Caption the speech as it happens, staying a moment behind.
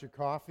Your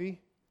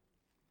coffee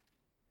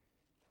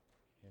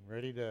and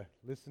ready to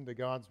listen to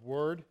God's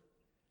Word.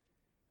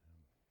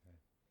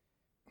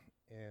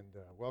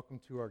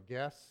 Welcome to our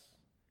guests.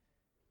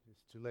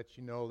 Just to let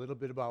you know a little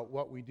bit about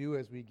what we do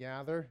as we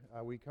gather.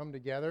 We come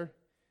together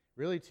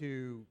really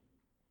to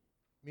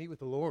meet with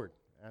the Lord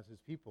as His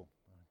people.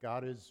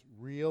 God is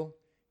real.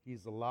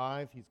 He's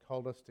alive. He's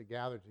called us to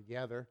gather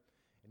together.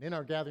 And in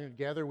our gathering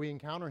together, we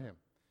encounter Him.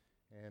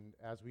 And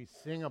as we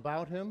sing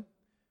about Him,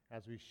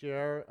 as we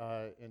share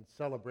in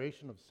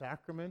celebration of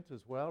sacrament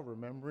as well,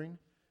 remembering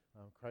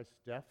Christ's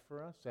death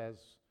for us, as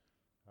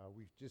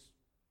we've just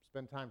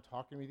spent time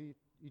talking with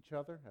each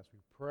other, as we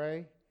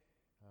pray,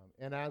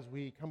 and as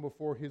we come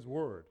before His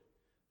Word,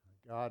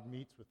 God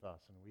meets with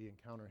us and we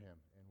encounter Him,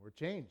 and we're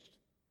changed.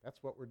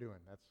 That's what we're doing.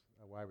 That's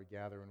why we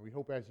gather, and we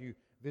hope as you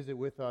visit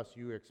with us,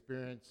 you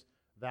experience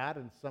that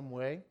in some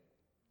way.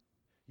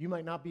 You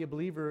might not be a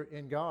believer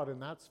in God,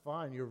 and that's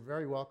fine. You're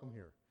very welcome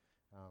here.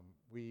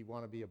 We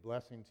want to be a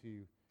blessing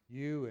to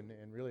you and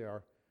really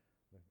our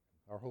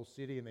whole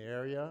city and the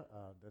area.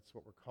 That's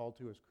what we're called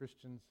to as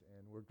Christians,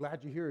 and we're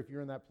glad you're here if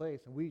you're in that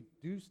place. And we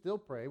do still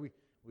pray.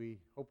 We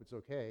hope it's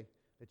okay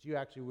that you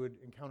actually would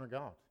encounter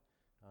God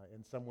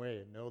in some way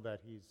and know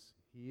that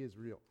He is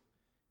real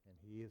and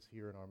He is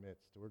here in our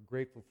midst. We're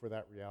grateful for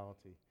that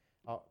reality.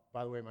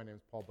 By the way, my name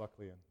is Paul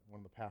Buckley, and I'm one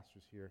of the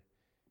pastors here,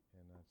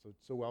 and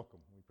so welcome.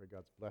 We pray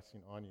God's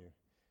blessing on you.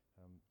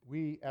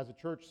 We, as a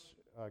church,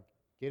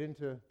 get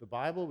into the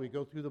Bible. We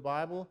go through the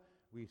Bible.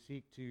 We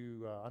seek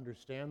to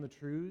understand the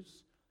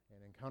truths and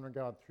encounter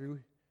God through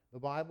the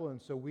Bible.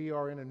 And so we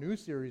are in a new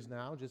series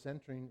now, just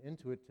entering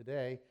into it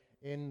today,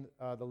 in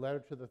the letter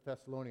to the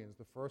Thessalonians,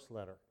 the first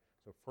letter.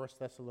 So 1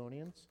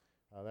 Thessalonians,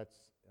 that's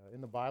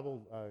in the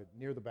Bible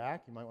near the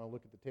back. You might want to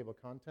look at the table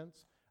of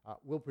contents.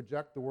 We'll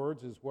project the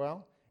words as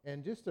well.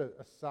 And just a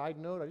side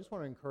note, I just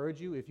want to encourage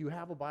you, if you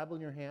have a Bible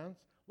in your hands,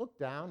 look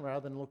down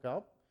rather than look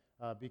up,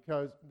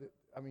 because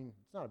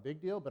it's not a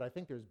big deal, but I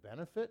think there's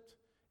benefit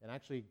in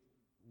actually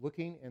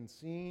looking and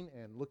seeing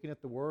and looking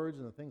at the words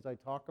and the things I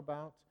talk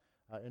about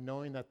and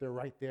knowing that they're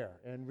right there.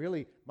 And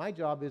really, my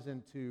job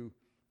isn't to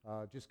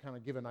just kind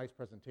of give a nice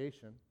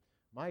presentation.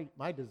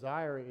 My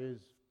desire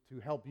is to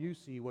help you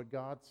see what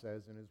God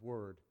says in His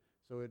Word.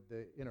 So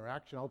the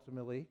interaction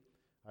ultimately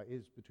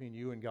is between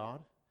you and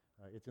God.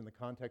 It's in the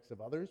context of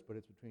others, but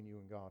it's between you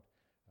and God.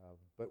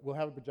 But we'll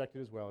have it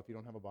projected as well. If you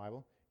don't have a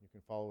Bible, you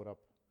can follow it up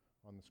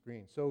on the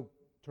screen. So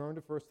turn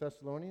to 1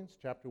 Thessalonians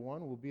chapter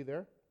 1. We'll be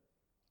there.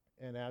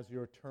 And as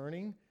you're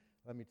turning,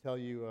 let me tell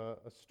you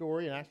a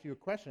story and ask you a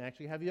question.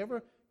 Actually, have you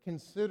ever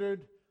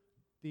considered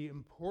the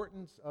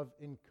importance of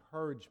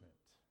encouragement?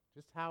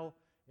 Just how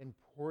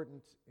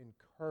important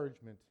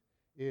encouragement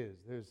is.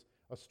 There's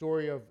a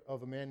story of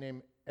a man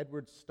named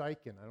Edward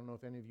Steichen. I don't know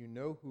if any of you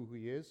know who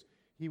he is.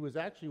 He was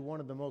actually one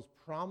of the most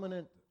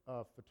prominent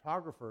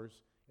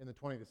photographers in the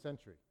 20th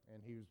century.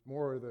 And he was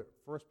more of the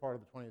first part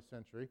of the 20th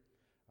century.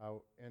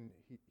 And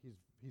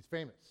he's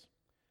famous.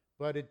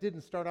 But it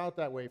didn't start out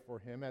that way for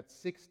him. At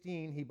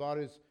 16, he bought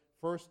his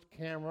first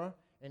camera,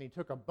 and he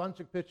took a bunch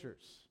of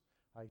pictures.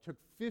 He took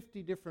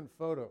 50 different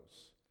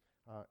photos,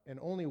 and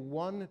only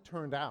one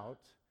turned out.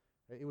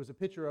 It was a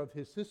picture of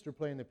his sister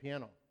playing the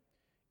piano.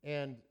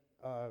 And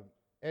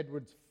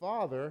Edward's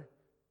father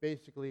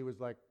basically was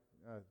like,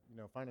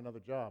 find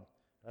another job.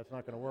 That's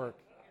not going to work.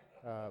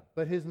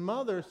 But his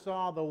mother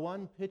saw the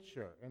one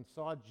picture and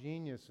saw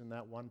genius in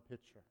that one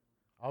picture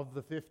of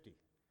the 50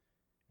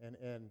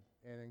 and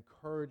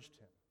encouraged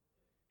him.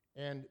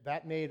 And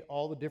that made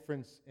all the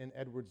difference in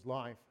Edward's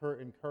life. Her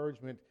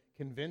encouragement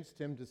convinced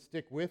him to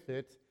stick with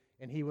it,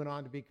 and he went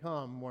on to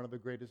become one of the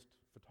greatest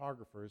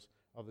photographers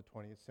of the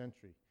 20th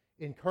century.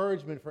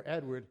 Encouragement for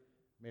Edward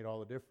made all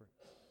the difference.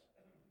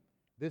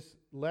 This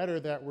letter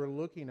that we're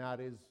looking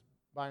at is,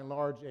 by and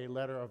large, a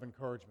letter of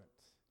encouragement.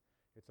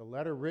 It's a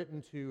letter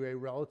written to a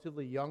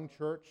relatively young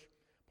church.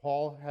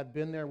 Paul had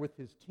been there with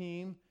his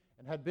team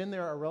and had been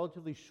there a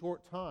relatively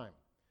short time.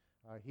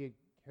 He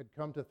had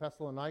come to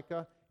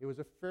Thessalonica. It was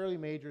a fairly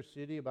major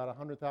city, about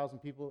 100,000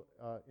 people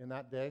in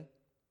that day.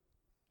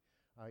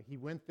 He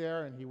went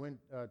there and he went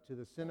to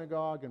the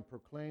synagogue and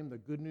proclaimed the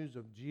good news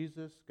of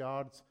Jesus,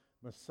 God's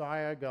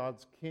Messiah,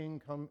 God's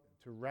King, come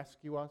to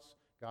rescue us,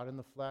 God in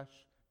the flesh,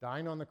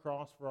 dying on the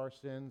cross for our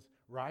sins,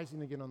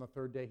 rising again on the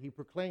third day. He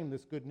proclaimed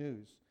this good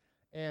news.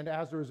 And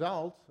as a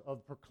result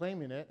of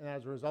proclaiming it, and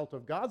as a result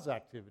of God's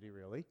activity,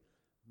 really,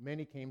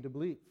 many came to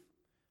believe.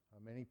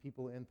 Many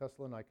people in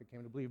Thessalonica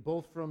came to believe,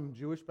 both from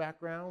Jewish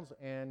backgrounds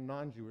and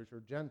non-Jewish or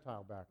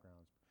Gentile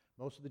backgrounds.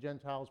 Most of the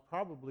Gentiles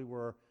probably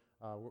were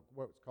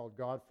what's called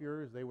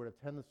God-fearers. They would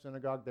attend the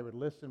synagogue, they would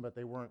listen, but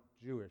they weren't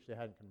Jewish. They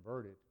hadn't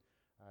converted.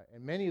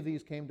 And many of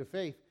these came to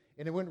faith,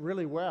 and it went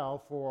really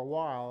well for a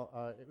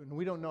while. And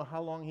we don't know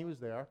how long he was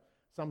there.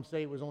 Some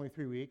say it was only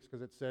 3 weeks,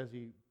 because it says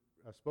he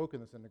spoke in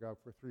the synagogue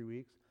for 3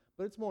 weeks.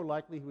 But it's more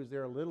likely he was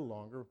there a little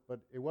longer, but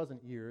it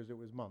wasn't years, it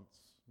was months,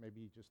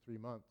 maybe just 3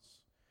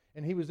 months.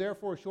 And he was there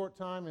for a short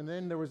time, and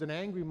then there was an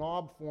angry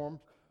mob formed,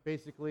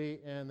 basically,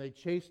 and they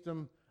chased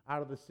him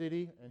out of the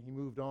city, and he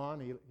moved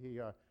on. He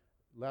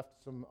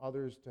left some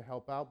others to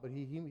help out, but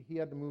he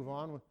had to move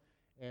on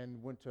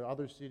and went to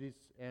other cities.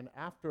 And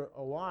after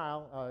a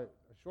while, a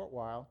short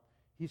while,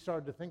 he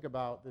started to think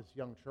about this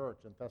young church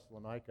in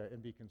Thessalonica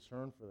and be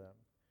concerned for them.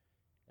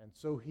 And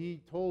so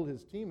he told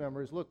his team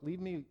members, look, leave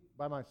me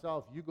by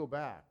myself. You go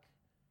back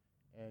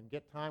and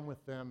get time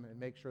with them and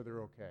make sure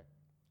they're okay.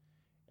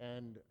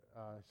 And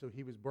so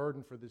he was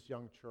burdened for this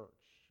young church.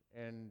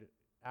 And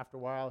after a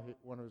while,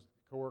 one of his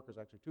coworkers,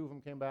 actually two of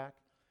them, came back,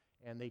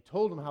 and they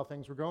told him how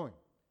things were going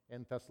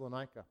in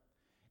Thessalonica.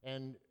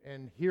 And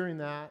hearing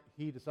that,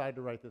 he decided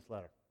to write this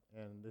letter.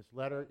 And this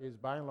letter is,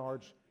 by and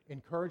large,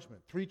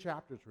 encouragement. 3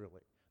 chapters,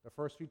 really. The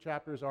first 2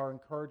 chapters are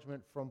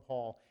encouragement from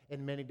Paul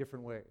in many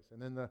different ways.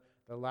 And then the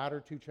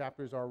latter 2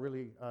 chapters are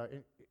really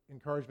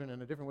encouragement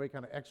in a different way,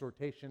 kind of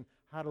exhortation,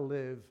 how to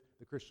live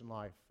the Christian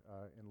life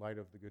in light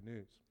of the good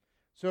news.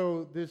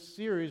 So this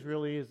series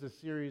really is a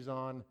series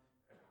on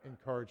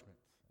encouragement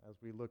as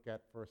we look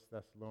at 1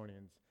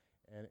 Thessalonians.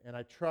 And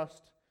I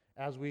trust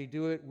as we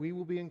do it, we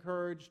will be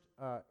encouraged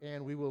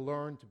and we will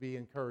learn to be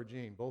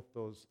encouraging. Both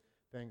those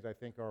things, I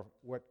think, are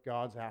what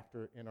God's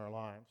after in our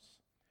lives.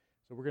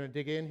 So we're going to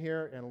dig in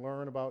here and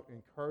learn about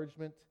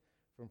encouragement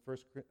from 1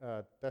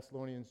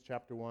 Thessalonians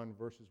chapter 1,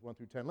 verses 1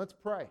 through 10. Let's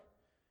pray.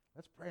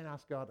 Let's pray and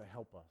ask God to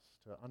help us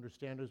to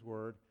understand His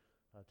Word,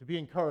 to be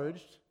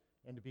encouraged,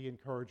 and to be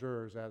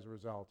encouragers as a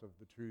result of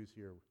the truths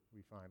here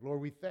we find.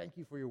 Lord, we thank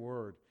You for Your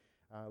Word.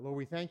 Lord,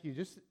 we thank You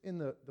just in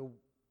the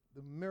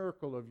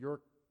miracle of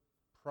Your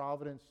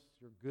providence,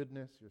 Your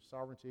goodness, Your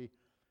sovereignty.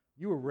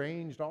 You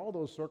arranged all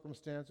those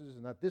circumstances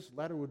and that this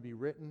letter would be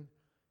written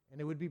and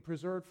it would be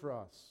preserved for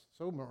us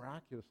so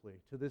miraculously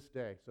to this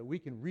day. So we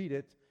can read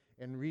it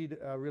and read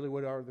really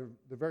what are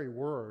the very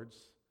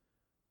words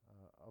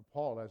of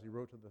Paul as he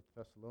wrote to the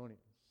Thessalonians,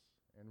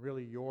 and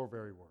really Your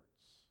very words,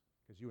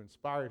 because You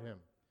inspired him.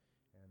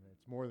 And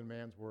it's more than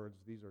man's words.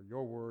 These are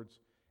Your words.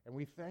 And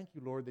we thank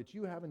You, Lord, that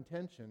You have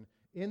intention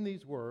in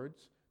these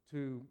words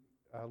to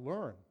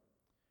learn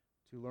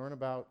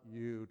about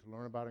You, to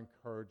learn about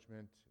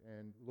encouragement.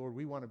 And Lord,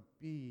 we want to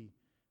be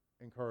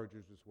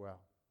encouragers as well.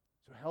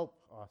 So help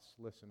us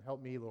listen.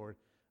 Help me, Lord,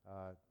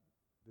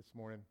 this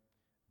morning,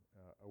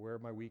 aware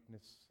of my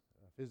weakness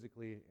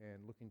physically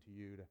and looking to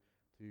You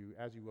to,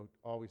 as You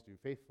always do,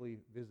 faithfully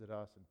visit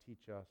us and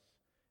teach us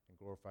and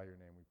glorify Your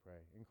name, we pray.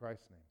 In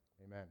Christ's name,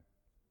 amen.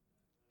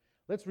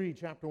 Let's read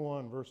chapter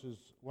 1, verses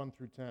 1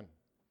 through 10.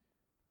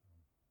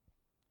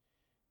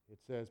 It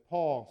says,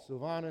 Paul,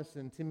 Silvanus,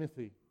 and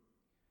Timothy,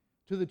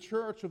 to the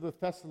church of the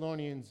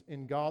Thessalonians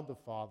in God the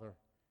Father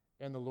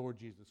and the Lord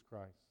Jesus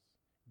Christ,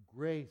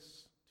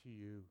 grace to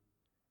you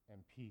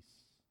and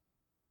peace.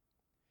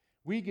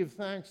 We give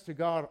thanks to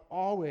God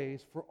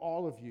always for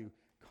all of you,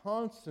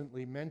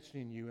 constantly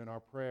mentioning you in our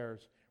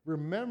prayers,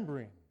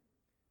 remembering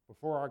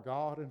before our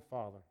God and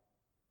Father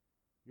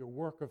your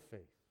work of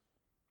faith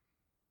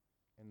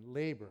and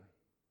labor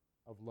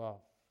of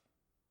love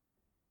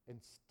and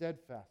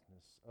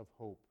steadfastness of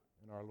hope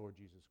in our Lord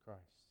Jesus Christ.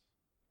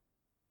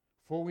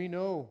 For we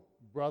know,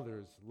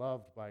 brothers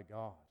loved by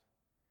God,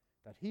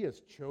 that He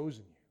has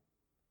chosen you,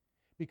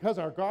 because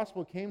our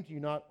gospel came to you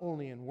not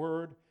only in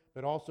word,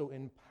 but also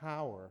in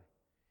power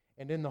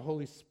and in the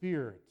Holy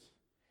Spirit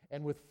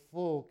and with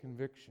full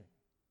conviction.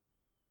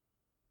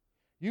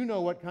 You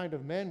know what kind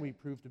of men we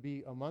proved to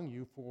be among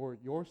you for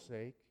your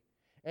sake,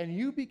 and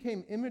you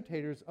became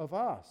imitators of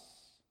us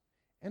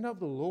and of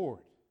the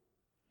Lord.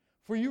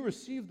 For you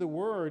received the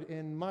word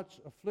in much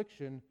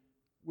affliction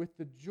with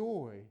the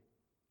joy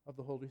of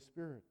the Holy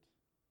Spirit,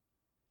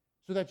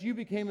 so that you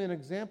became an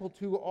example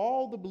to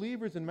all the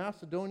believers in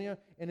Macedonia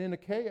and in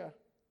Achaia.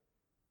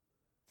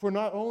 For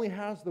not only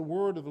has the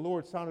word of the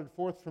Lord sounded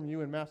forth from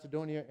you in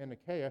Macedonia and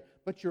Achaia,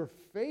 but your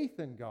faith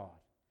in God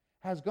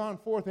has gone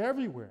forth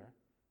everywhere,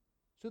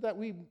 so that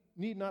we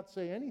need not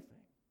say anything.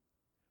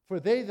 For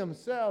they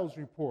themselves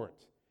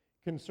report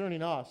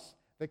concerning us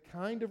the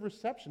kind of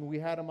reception we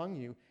had among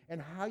you,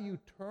 and how you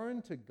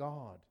turned to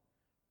God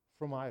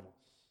from idols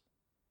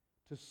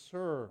to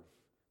serve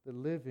the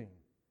living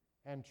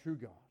and true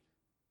God,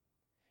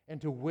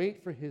 and to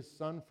wait for His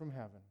Son from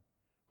heaven,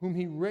 whom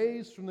He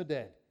raised from the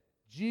dead,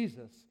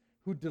 Jesus,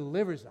 who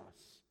delivers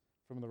us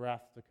from the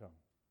wrath to come.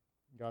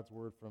 God's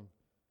word from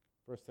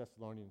 1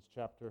 Thessalonians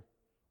chapter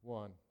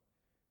 1.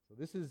 So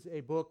this is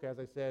a book, as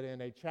I said,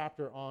 and a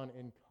chapter on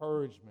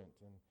encouragement.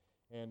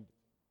 And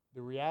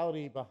the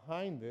reality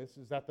behind this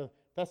is that the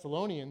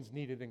Thessalonians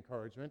needed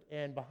encouragement,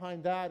 and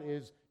behind that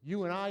is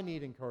you and I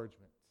need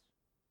encouragement.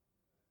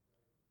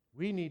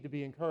 We need to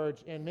be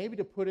encouraged, and maybe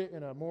to put it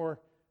in a more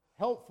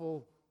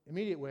helpful,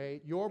 immediate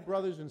way, your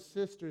brothers and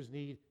sisters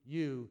need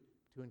you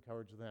to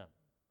encourage them.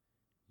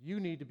 You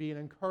need to be an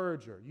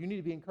encourager. You need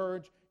to be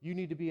encouraged. You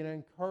need to be an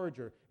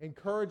encourager.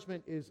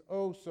 Encouragement is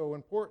oh so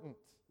important.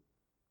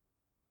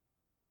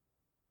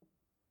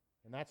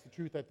 And that's the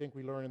truth I think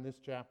we learn in this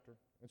chapter.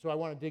 And so I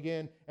want to dig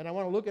in, and I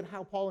want to look at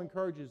how Paul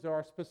encourages. There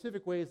are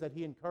specific ways that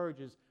he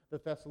encourages the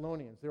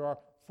Thessalonians. There are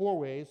 4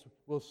 ways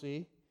we'll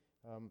see.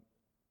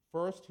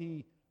 First,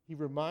 he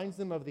reminds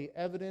them of the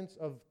evidence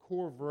of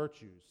core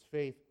virtues,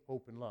 faith,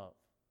 hope, and love.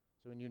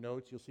 So in your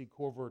notes, you'll see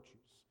core virtues.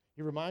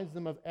 He reminds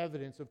them of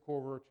evidence of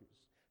core virtues.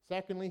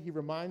 Secondly, he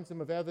reminds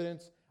them of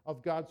evidence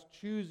of God's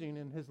choosing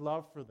and his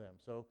love for them.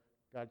 So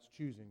God's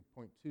choosing,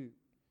 point 2.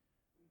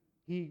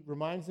 He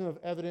reminds them of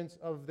evidence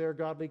of their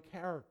godly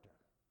character.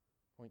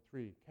 Point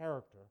 3,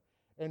 character.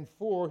 And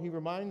 4, he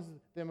reminds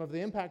them of the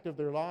impact of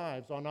their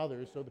lives on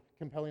others, so the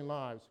compelling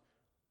lives.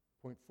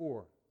 Point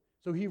 4.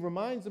 So he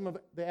reminds them of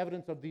the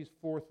evidence of these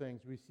 4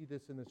 things. We see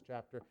this in this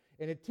chapter.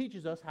 And it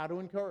teaches us how to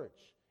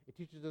encourage. It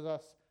teaches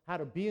us how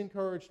to be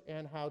encouraged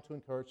and how to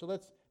encourage. So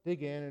let's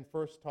dig in and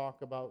first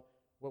talk about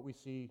what we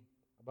see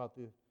about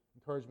the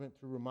encouragement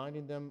through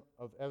reminding them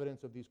of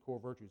evidence of these core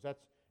virtues.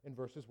 That's in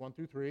verses 1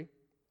 through 3.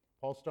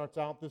 Paul starts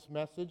out this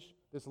message,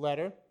 this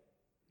letter.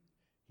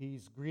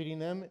 He's greeting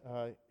them,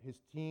 his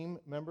team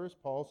members,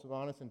 Paul,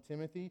 Silvanus, and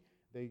Timothy.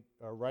 They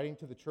are writing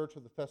to the church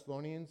of the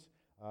Thessalonians,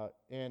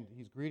 and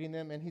he's greeting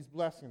them and he's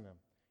blessing them.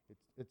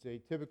 It's a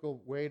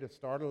typical way to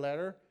start a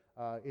letter.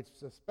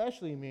 It's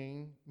especially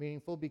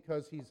meaningful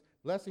because he's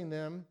blessing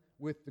them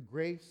with the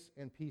grace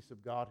and peace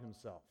of God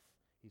himself.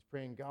 He's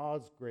praying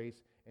God's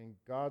grace and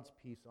God's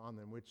peace on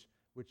them,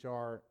 which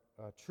are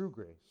true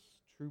grace,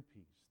 true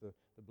peace,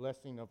 the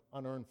blessing of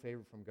unearned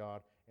favor from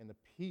God, and the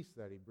peace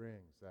that he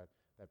brings, that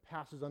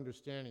passes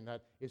understanding,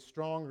 that is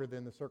stronger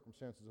than the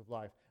circumstances of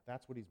life.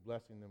 That's what he's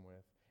blessing them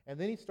with. And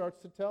then he starts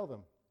to tell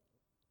them.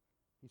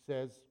 He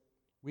says,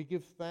 "We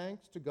give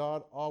thanks to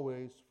God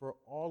always for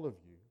all of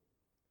you,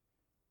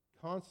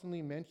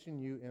 constantly mention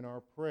you in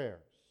our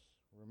prayers,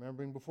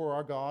 remembering before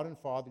our God and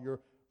Father your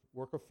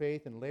work of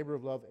faith and labor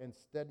of love and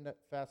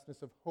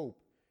steadfastness of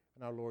hope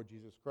in our Lord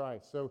Jesus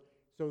Christ." So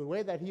the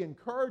way that he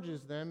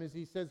encourages them is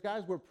he says,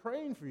 guys, we're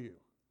praying for you.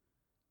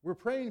 We're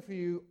praying for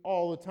you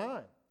all the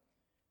time.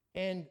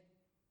 And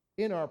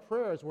in our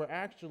prayers, we're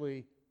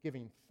actually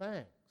giving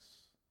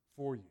thanks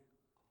for you.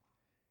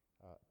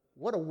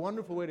 What a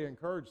wonderful way to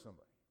encourage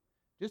somebody.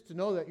 Just to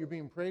know that you're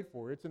being prayed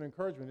for. It's an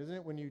encouragement, isn't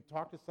it? When you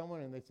talk to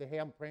someone and they say, hey,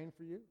 I'm praying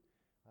for you.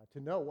 To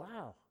know,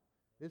 wow,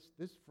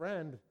 this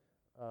friend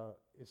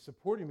is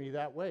supporting me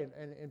that way.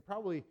 And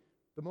probably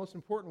the most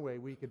important way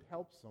we could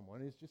help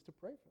someone is just to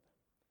pray for them.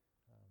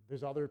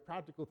 There's other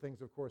practical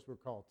things, of course, we're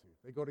called to.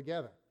 They go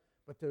together.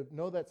 But to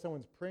know that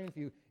someone's praying for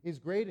you is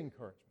great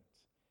encouragement.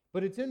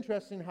 But it's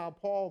interesting how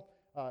Paul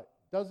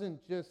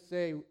doesn't just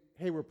say,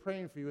 hey, we're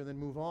praying for you, and then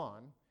move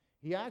on.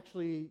 He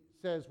actually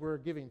says we're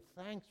giving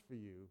thanks for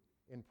you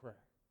in prayer.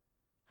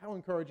 How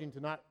encouraging to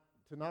not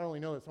only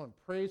know that someone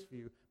prays for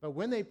you, but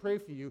when they pray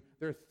for you,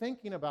 they're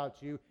thinking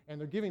about you, and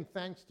they're giving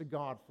thanks to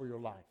God for your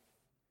life.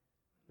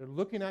 They're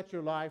looking at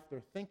your life,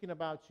 they're thinking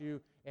about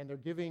you, and they're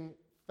giving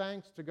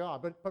thanks to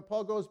God. But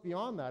Paul goes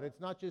beyond that. It's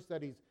not just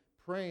that he's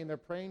praying, they're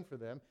praying for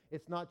them.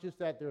 It's not just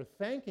that they're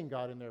thanking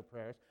God in their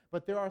prayers,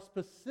 but there are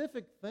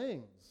specific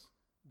things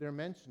they're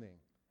mentioning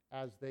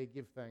as they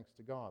give thanks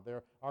to God.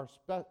 There are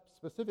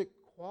specific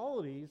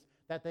qualities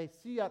that they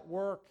see at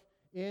work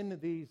in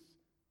these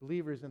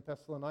believers in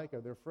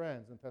Thessalonica, their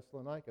friends in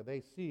Thessalonica.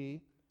 They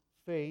see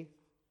faith,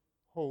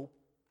 hope,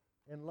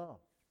 and love.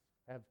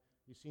 Have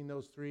you seen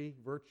those 3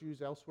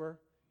 virtues elsewhere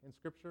in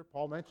Scripture?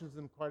 Paul mentions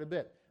them quite a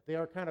bit. They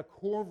are kind of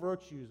core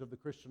virtues of the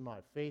Christian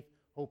life: faith,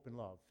 hope, and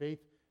love. Faith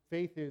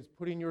is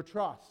putting your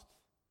trust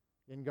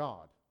in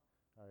God.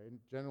 And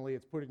generally,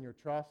 it's putting your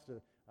trust.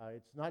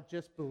 It's not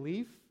just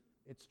belief,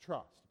 it's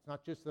trust. It's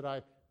not just that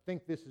I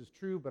think this is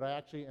true, but I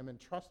actually am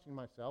entrusting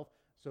myself.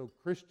 So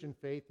Christian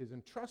faith is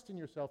entrusting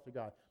yourself to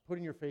God,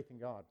 putting your faith in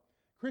God.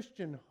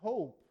 Christian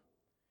hope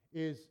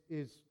is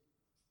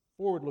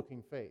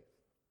forward-looking faith.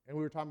 And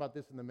we were talking about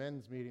this in the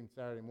men's meeting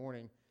Saturday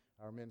morning,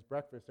 our men's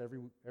breakfast.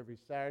 Every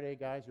Saturday,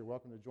 guys, you're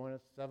welcome to join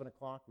us. 7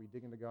 o'clock, we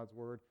dig into God's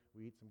Word.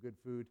 We eat some good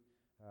food,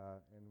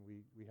 and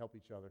we help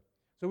each other.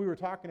 So we were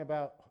talking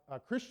about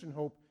Christian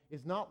hope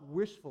is not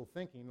wishful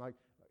thinking. Like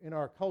in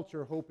our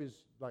culture, hope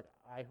is like,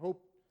 I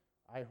hope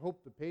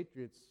the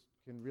Patriots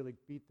can really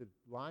beat the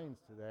Lions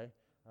today.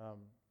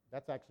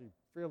 That's actually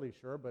fairly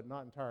sure, but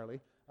not entirely.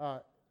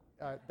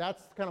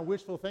 That's kind of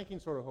wishful thinking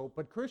sort of hope.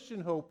 But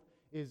Christian hope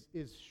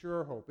is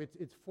sure hope.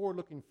 It's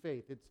forward-looking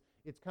faith.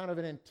 It's kind of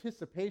an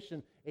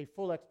anticipation, a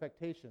full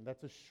expectation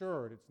that's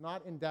assured. It's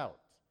not in doubt.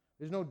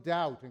 There's no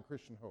doubt in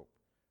Christian hope.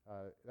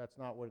 That's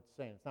not what it's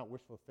saying. It's not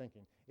wishful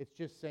thinking. It's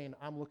just saying,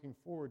 I'm looking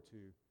forward to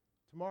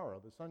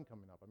tomorrow, the sun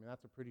coming up. I mean,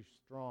 that's a pretty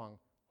strong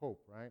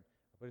hope, right?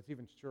 But it's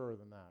even surer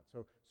than that.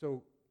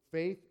 So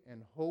faith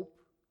and hope,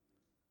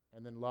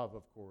 and then love,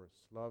 of course.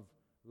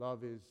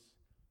 Love is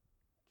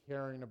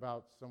caring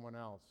about someone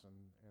else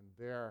and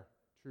their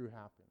true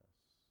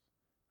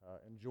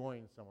happiness,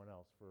 enjoying someone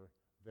else for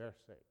their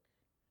sake.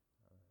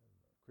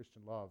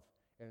 Christian love.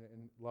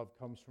 And love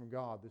comes from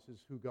God. This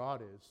is who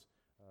God is.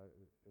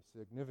 A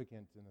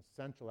significant and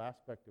essential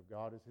aspect of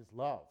God is his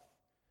love.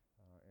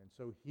 And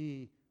so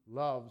he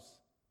loves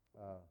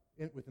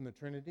within the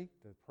Trinity.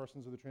 The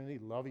persons of the Trinity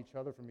love each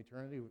other from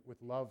eternity with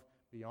love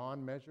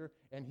beyond measure.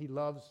 And he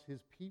loves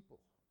his people.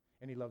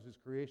 And he loves his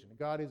creation.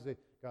 God is a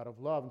God of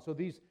love. And so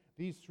these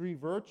 3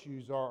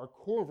 virtues are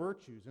core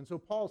virtues. And so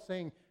Paul's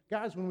saying,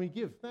 guys, when we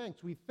give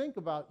thanks, we think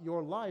about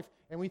your life,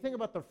 and we think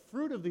about the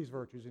fruit of these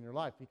virtues in your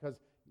life, because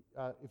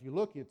if you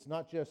look, it's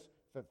not just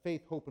that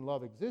faith, hope, and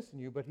love exist in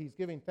you, but he's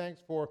giving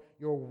thanks for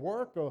your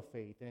work of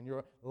faith and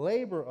your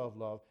labor of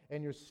love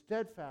and your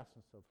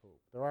steadfastness of hope.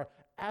 There are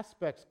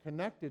aspects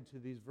connected to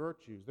these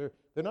virtues. They're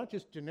not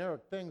just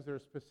generic things, they're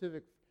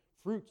specific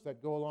fruits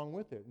that go along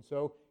with it. And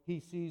so he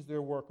sees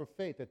their work of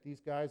faith, that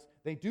these guys,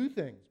 they do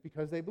things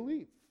because they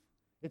believe.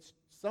 It's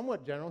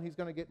somewhat general. He's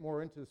going to get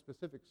more into the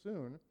specifics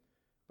soon.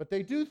 But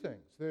they do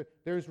things.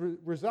 There's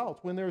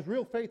results. When there's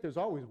real faith, there's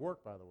always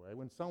work, by the way.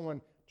 When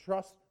someone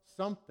trusts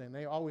something,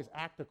 they always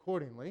act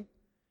accordingly.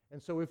 And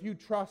so if you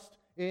trust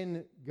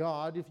in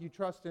God, if you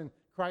trust in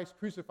Christ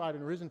crucified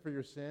and risen for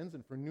your sins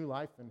and for new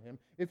life in him,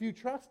 if you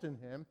trust in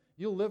him,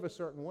 you'll live a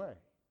certain way.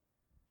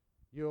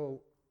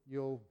 You'll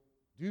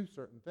do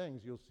certain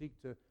things. You'll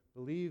seek to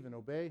believe and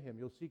obey him.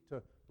 You'll seek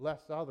to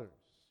bless others.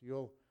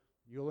 You'll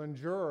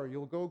endure.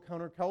 You'll go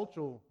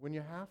countercultural when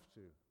you have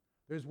to.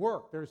 There's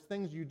work. There's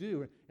things you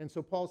do. And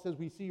so Paul says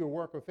we see your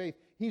work of faith.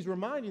 He's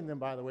reminding them,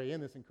 by the way, in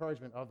this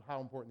encouragement of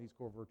how important these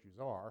core virtues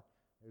are.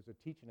 There's a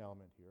teaching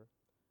element here.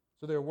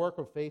 So their work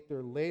of faith,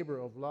 their labor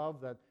of love,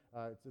 that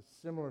it's a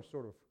similar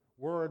sort of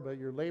word, but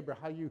your labor,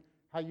 how you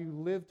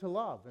live to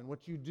love and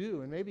what you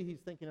do. And maybe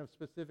he's thinking of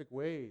specific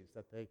ways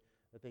that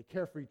they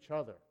care for each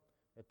other,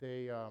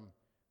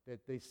 that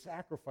they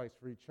sacrifice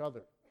for each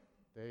other.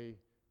 They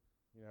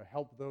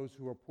help those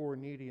who are poor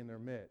and needy in their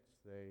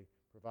midst. They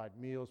provide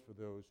meals for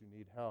those who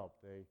need help.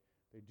 They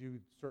do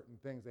certain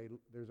things.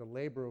 There's a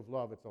labor of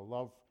love. It's a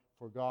love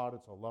for God.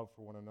 It's a love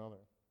for one another.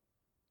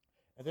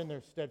 And then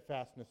there's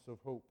steadfastness of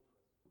hope.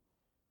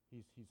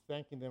 He's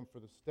thanking them for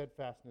the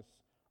steadfastness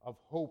of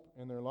hope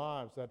in their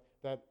lives,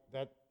 that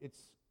it's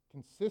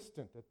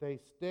consistent, that they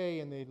stay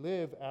and they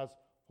live as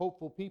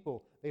hopeful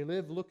people. They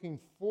live looking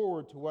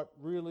forward to what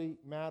really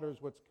matters,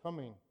 what's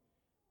coming.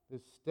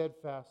 This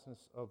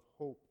steadfastness of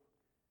hope.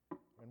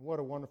 And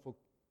what a wonderful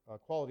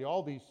quality.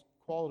 All these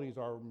qualities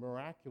are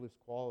miraculous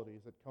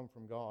qualities that come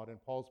from God,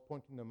 and Paul's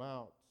pointing them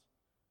out.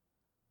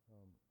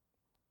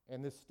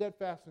 And this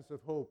steadfastness of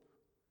hope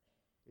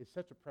is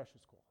such a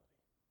precious quality.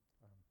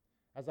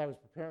 As I was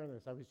preparing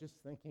this, I was just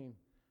thinking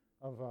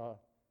of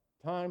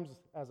times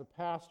as a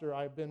pastor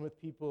I've been with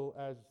people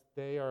as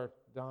they are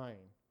dying.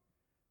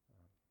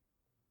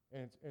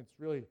 And it's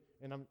really,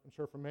 and I'm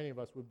sure for many of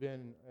us, we've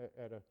been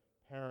at a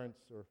parent's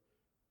or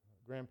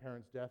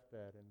grandparent's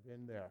deathbed and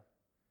been there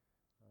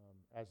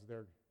as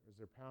they're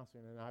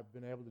passing. And I've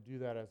been able to do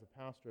that as a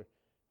pastor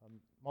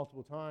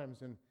multiple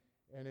times. And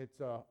it's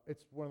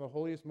one of the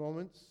holiest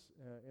moments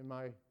in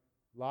my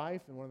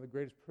life and one of the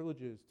greatest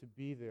privileges to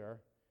be there.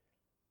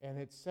 And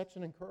it's such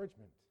an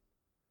encouragement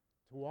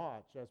to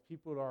watch as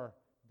people are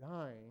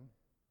dying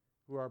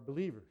who are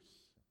believers.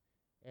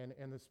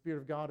 And the Spirit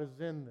of God is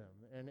in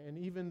them. And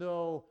even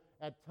though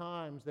at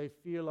times they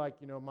feel like,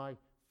 my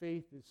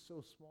faith is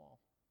so small.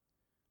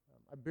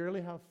 I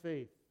barely have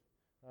faith.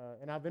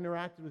 And I've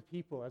interacted with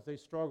people as they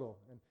struggle.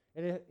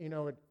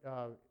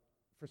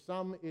 For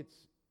some,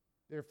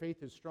 their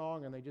faith is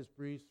strong and they just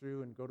breeze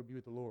through and go to be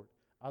with the Lord.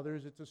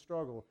 Others, it's a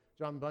struggle.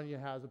 John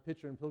Bunyan has a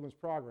picture in Pilgrim's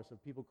Progress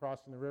of people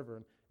crossing the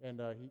river,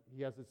 and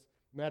he has this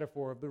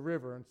metaphor of the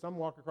river. And some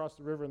walk across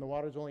the river and the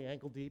water's only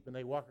ankle deep, and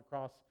they walk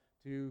across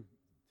to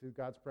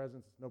God's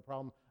presence. It's no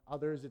problem.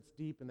 Others, it's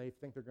deep, and they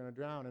think they're going to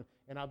drown.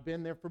 And I've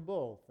been there for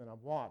both, and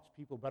I've watched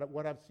people. But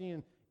what I've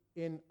seen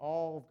in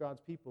all of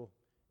God's people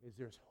is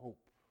there's hope.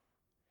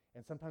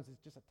 And sometimes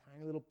it's just a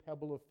tiny little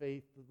pebble of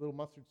faith, a little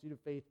mustard seed of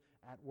faith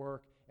at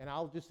work, and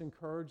I'll just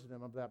encourage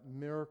them of that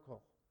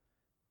miracle.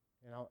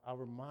 And I'll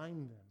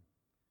remind them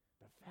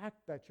the fact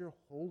that you're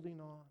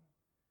holding on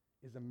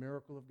is a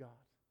miracle of God,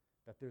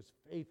 that there's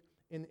faith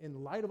in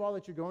light of all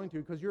that you're going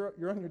through, because you're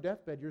on your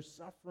deathbed, you're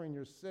suffering,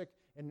 you're sick,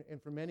 and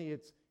for many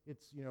it's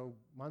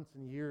months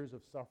and years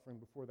of suffering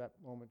before that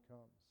moment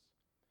comes.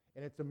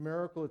 And it's a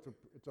miracle,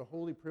 it's a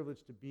holy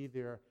privilege to be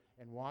there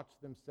and watch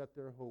them set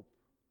their hope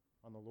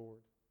on the Lord.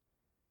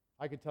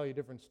 I could tell you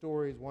different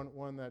stories,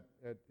 one that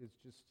is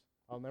just,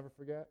 I'll never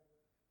forget.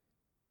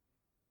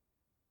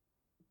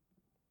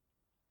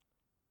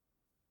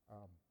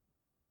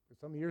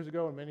 Some years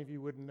ago, and many of you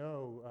wouldn't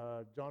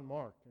know, John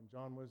Mark. And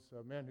John was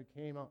a man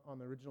who came on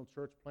the original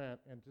church plant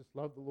and just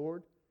loved the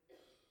Lord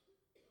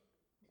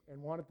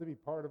and wanted to be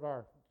part of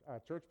our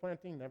church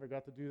planting. Never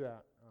got to do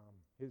that.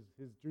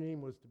 His dream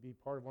was to be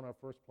part of one of our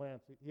first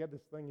plants. He had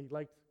this thing, he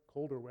liked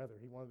colder weather.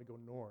 He wanted to go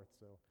north,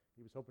 so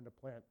he was hoping to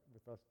plant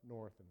with us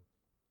north.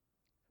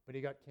 But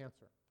he got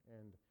cancer,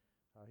 and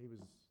he was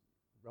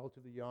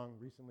relatively young,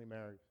 recently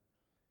married.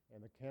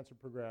 And the cancer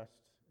progressed,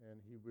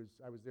 and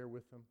I was there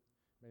with him.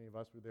 Many of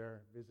us were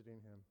there visiting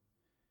him.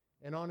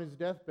 And on his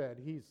deathbed,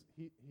 he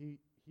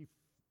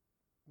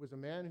was a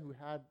man who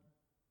had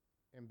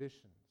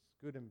ambitions,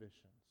 good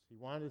ambitions. He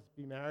wanted to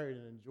be married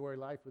and enjoy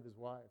life with his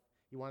wife.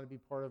 He wanted to be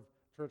part of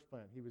church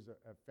plant. He was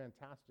a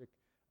fantastic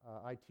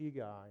IT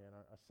guy and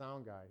a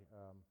sound guy.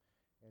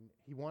 And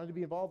he wanted to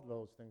be involved in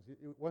those things. It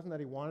wasn't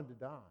that he wanted to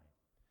die.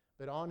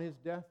 But on his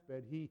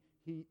deathbed,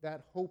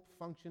 that hope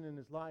functioned in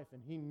his life,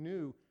 and he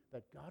knew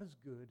that God is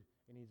good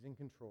and he's in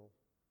control,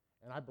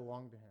 and I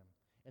belong to him.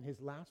 And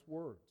his last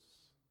words,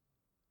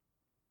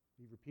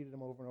 he repeated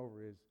them over and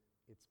over, is,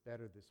 it's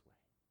better this way.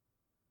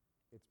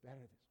 It's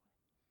better this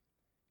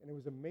way. And it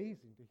was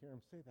amazing to hear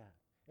him say that.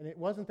 And it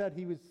wasn't that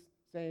he was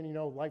saying,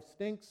 life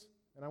stinks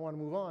and I want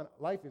to move on.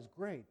 Life is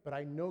great, but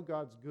I know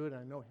God's good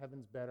and I know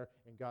heaven's better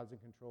and God's in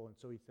control. And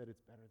so he said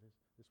it's better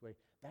this way.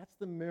 That's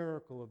the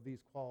miracle of these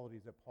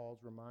qualities that Paul's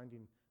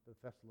reminding the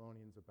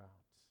Thessalonians about.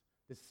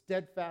 The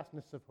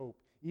steadfastness of hope,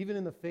 even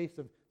in the face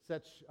of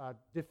such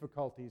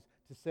difficulties,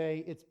 to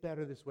say it's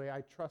better this way.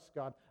 I trust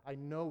God. I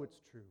know it's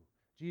true.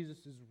 Jesus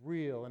is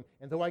real.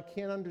 And though I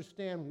can't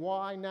understand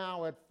why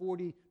now at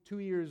 42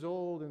 years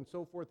old and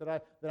so forth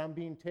that I'm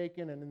being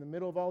taken and in the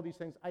middle of all these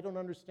things, I don't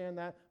understand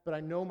that, but I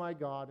know my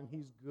God and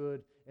he's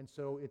good, and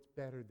so it's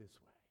better this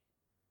way.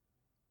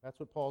 That's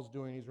what Paul's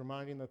doing. He's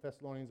reminding the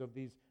Thessalonians of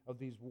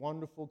these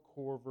wonderful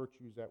core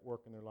virtues at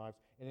work in their lives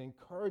and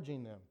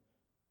encouraging them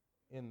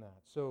in that.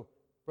 So,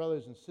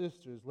 brothers and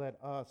sisters, let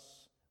us,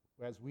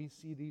 as we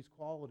see these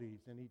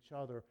qualities in each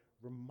other,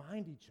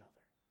 remind each other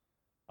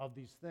of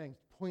these things,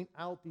 point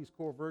out these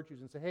core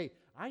virtues and say, hey,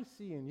 I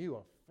see in you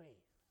a faith.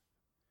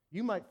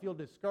 You might feel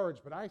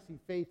discouraged, but I see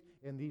faith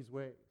in these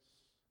ways.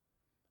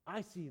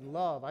 I see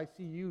love. I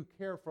see you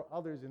care for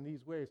others in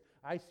these ways.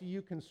 I see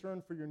you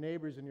concerned for your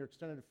neighbors and your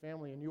extended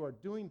family, and you are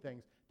doing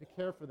things to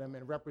care for them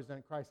and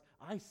represent Christ.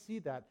 I see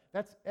that.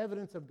 That's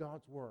evidence of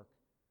God's work,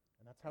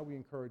 and that's how we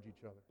encourage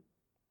each other.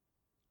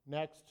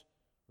 Next,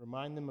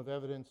 remind them of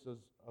evidences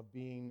of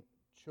being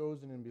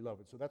chosen and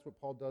beloved. So that's what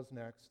Paul does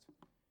next.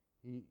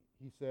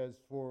 He says,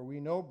 for we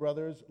know,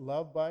 brothers,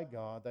 loved by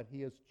God, that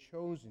he has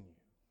chosen you.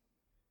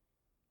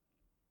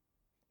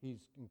 He's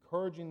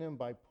encouraging them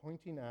by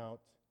pointing out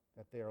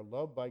that they are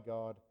loved by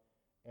God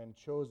and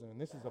chosen.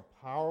 And this is a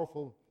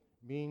powerful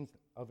means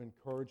of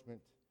encouragement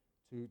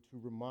to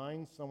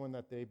remind someone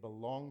that they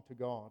belong to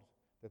God,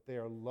 that they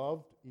are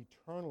loved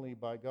eternally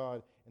by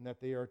God, and that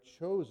they are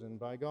chosen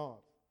by God.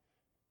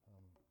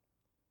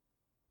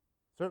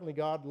 Certainly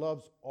God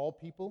loves all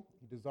people.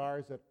 He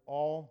desires that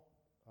all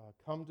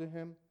come to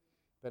him,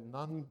 that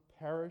none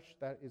perish.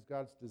 That is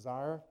God's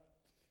desire.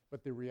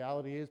 But the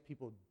reality is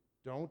people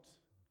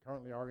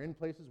currently are in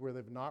places where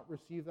they've not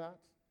received that.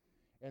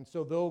 And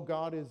so though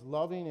God is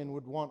loving and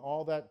would want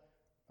all that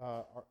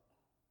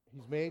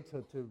he's made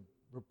to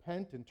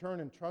repent and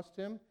turn and trust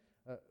him,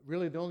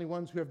 really the only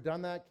ones who have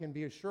done that can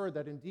be assured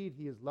that indeed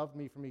he has loved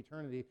me from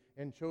eternity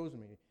and chosen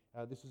me.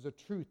 This is a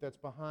truth that's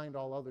behind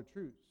all other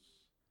truths.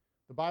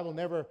 The Bible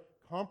never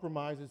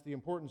compromises the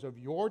importance of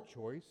your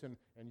choice, and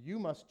you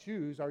must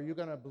choose. Are you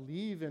going to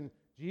believe in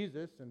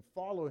Jesus and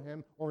follow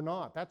him or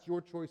not? That's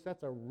your choice.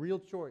 That's a real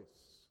choice.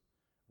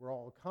 We're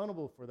all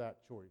accountable for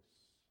that choice.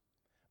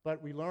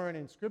 But we learn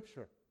in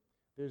Scripture,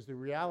 there's the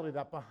reality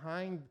that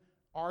behind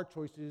our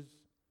choices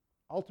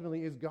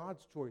ultimately is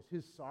God's choice,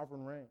 his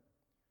sovereign reign.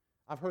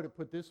 I've heard it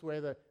put this way,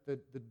 that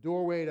the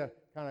doorway to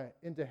kind of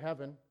into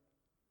heaven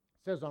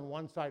says on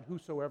one side,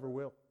 whosoever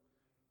will.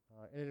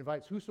 And it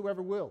invites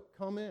whosoever will,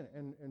 come in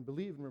and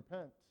believe and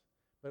repent.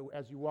 But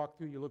as you walk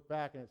through, you look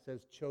back and it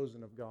says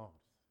chosen of God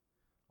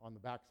on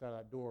the back side of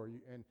that door.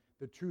 And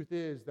the truth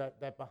is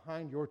that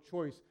behind your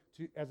choice,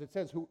 as it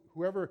says,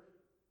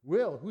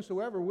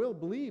 whosoever will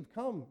believe,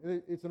 come.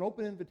 It's an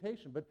open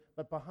invitation.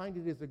 But behind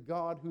it is a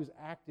God who's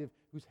active,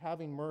 who's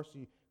having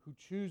mercy, who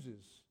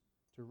chooses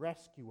to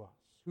rescue us,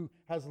 who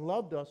has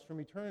loved us from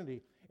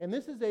eternity. And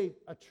this is a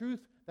truth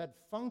that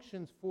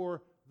functions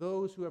for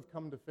those who have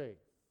come to faith.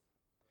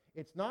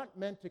 It's not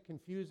meant to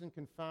confuse and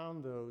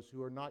confound those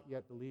who are not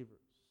yet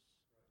believers.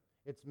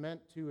 It's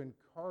meant to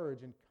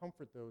encourage and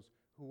comfort those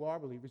who are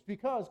believers.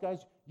 Because,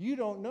 guys, you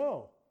don't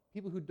know,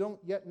 people who don't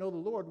yet know the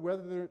Lord,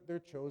 whether they're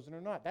chosen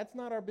or not. That's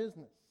not our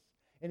business.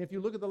 And if you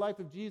look at the life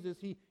of Jesus,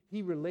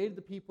 he related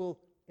to people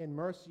in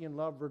mercy and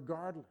love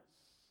regardless.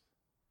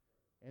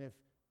 And if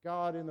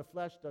God in the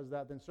flesh does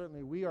that, then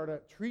certainly we are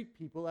to treat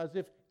people as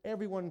if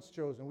everyone's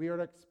chosen. We are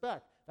to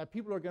expect that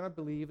people are going to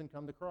believe and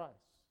come to Christ.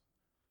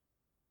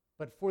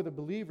 But for the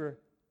believer,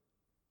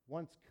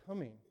 once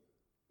coming,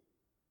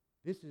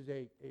 this is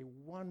a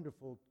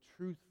wonderful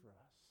truth for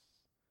us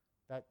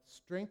that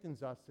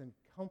strengthens us and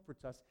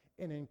comforts us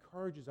and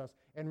encourages us.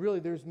 And really,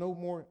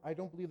 I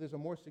don't believe there's a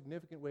more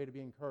significant way to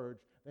be encouraged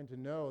than to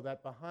know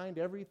that behind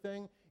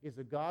everything is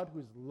a God who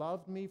has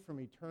loved me from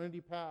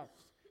eternity past.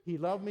 He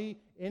loved me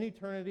in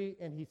eternity,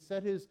 and he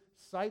set his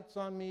sights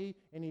on me,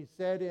 and he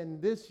said,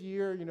 in this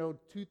year,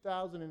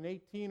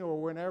 2018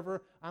 or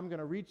whenever, I'm going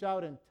to reach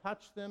out and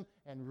touch them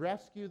and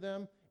rescue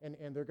them, and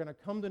they're going to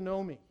come to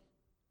know me.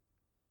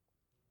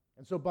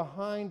 And so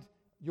behind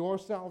your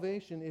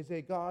salvation is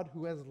a God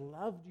who has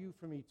loved you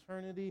from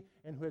eternity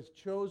and who has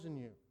chosen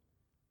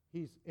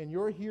you. And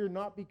you're here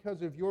not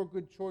because of your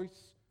good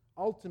choice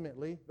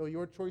ultimately, though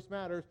your choice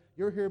matters.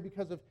 You're here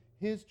because of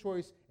his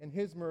choice and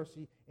his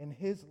mercy and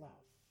his love.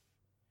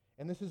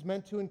 And this is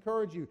meant to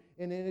encourage you,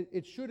 and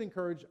it should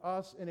encourage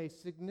us in a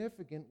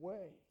significant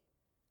way.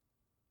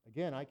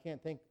 Again, I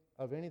can't think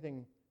of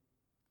anything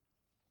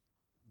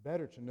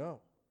better to know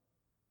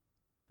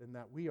than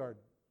that we are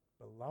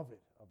beloved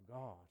of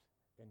God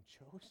and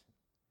chosen.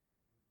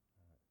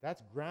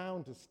 That's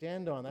ground to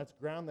stand on. That's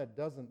ground that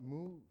doesn't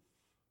move.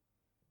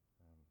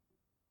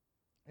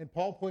 And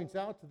Paul points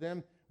out to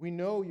them, we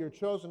know you're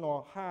chosen.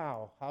 Or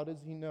how? How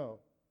does he know?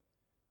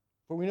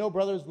 For we know,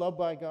 brothers, loved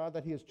by God,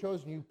 that he has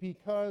chosen you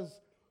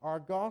because our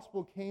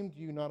gospel came to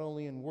you not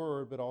only in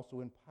word, but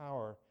also in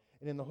power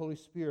and in the Holy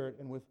Spirit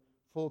and with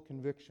full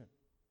conviction.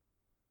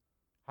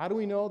 How do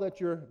we know that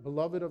you're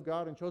beloved of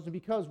God and chosen?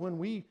 Because when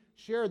we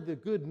shared the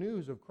good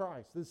news of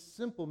Christ, this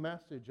simple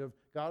message of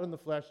God in the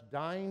flesh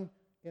dying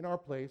in our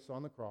place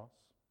on the cross,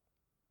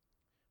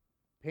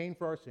 paying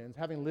for our sins,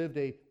 having lived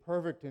a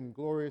perfect and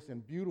glorious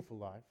and beautiful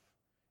life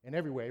in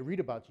every way. Read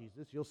about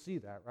Jesus, you'll see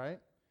that, right?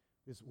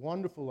 This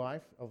wonderful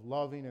life of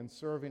loving and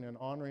serving and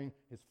honoring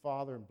his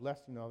Father and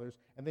blessing others.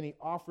 And then he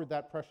offered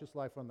that precious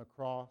life on the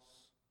cross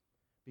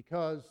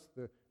because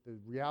the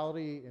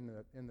reality in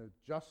the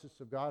justice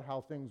of God,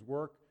 how things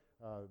work,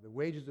 the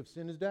wages of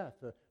sin is death.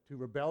 To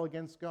rebel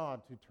against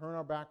God, to turn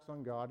our backs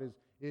on God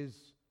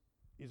is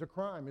a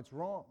crime. It's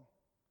wrong.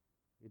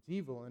 It's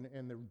evil,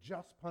 and the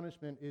just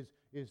punishment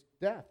is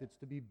death. It's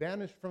to be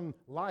banished from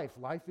life.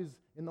 Life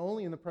is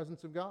only in the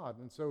presence of God,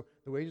 and so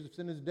the wages of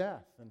sin is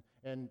death.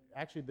 And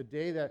actually, the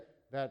day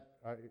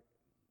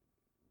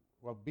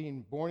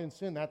being born in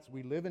sin,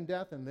 we live in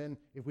death, and then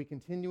if we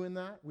continue in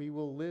that, we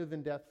will live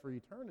in death for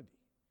eternity.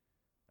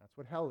 That's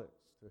what hell is,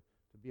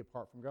 to be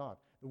apart from God.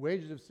 The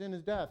wages of sin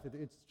is death.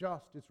 It's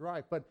just, it's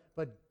right, but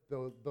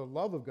the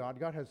love of God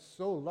has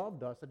so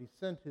loved us that he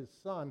sent his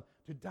Son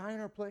to die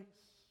in our place.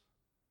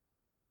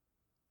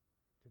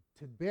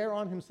 To bear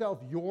on himself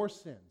your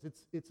sins.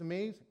 It's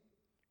amazing.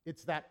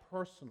 It's that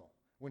personal.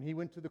 When he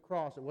went to the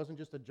cross, it wasn't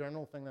just a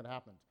general thing that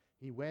happened.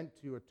 He went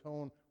to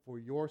atone for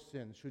your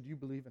sins, should you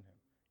believe in him.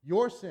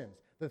 Your sins,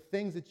 the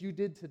things that you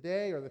did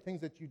today or the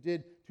things that you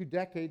did 2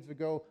 decades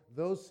ago,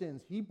 those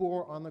sins he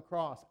bore on the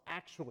cross,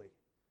 actually,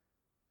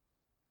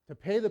 to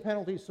pay the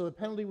penalty so the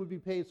penalty would be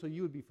paid so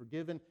you would be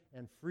forgiven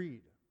and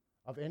freed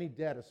of any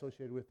debt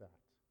associated with that.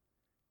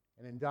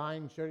 And in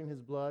dying, shedding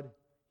his blood,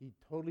 he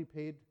totally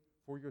paid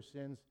for your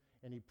sins,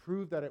 and he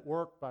proved that it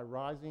worked by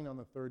rising on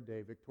the 3rd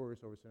day,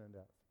 victorious over sin and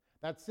death.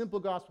 That simple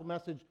gospel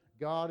message,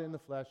 God in the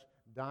flesh,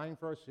 dying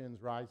for our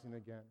sins, rising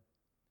again,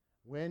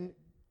 when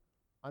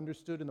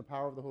understood in the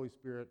power of the Holy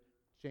Spirit,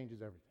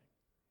 changes everything.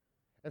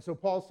 And so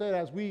Paul said,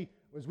 as we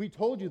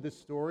told you this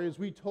story, as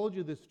we told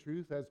you this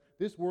truth, as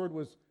this word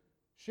was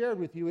shared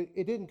with you,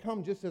 it didn't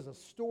come just as a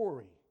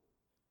story.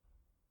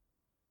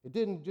 It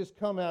didn't just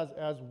come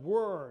as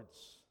words,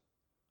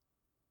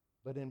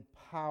 but in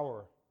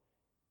power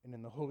and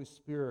in the Holy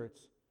Spirit,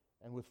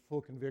 and with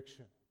full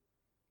conviction.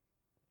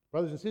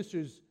 Brothers and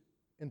sisters,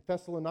 in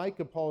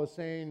Thessalonica, Paul is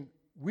saying,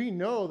 we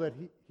know that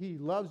he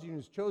loves you and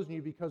has chosen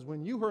you because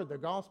when you heard the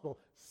gospel,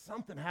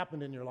 something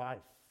happened in your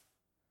life.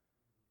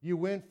 You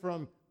went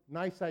from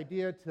nice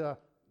idea to,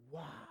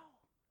 wow,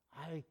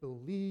 I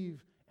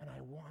believe and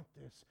I want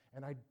this,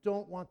 and I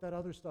don't want that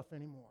other stuff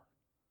anymore.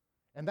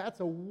 And that's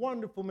a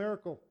wonderful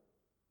miracle.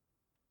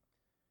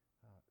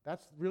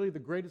 That's really the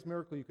greatest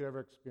miracle you could ever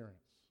experience.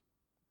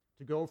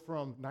 To go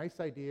from nice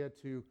idea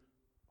to,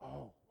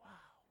 oh,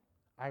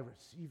 wow, I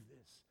receive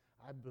this.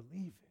 I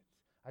believe it.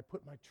 I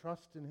put my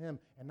trust in him,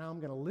 and now I'm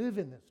going to live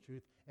in this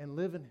truth and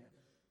live in him.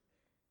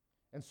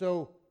 And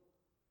so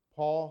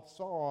Paul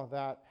saw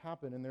that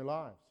happen in their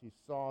lives. He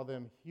saw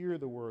them hear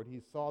the word.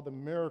 He saw the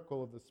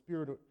miracle of the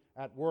Spirit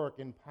at work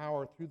in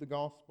power through the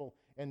gospel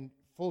and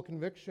full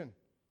conviction.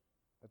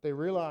 That they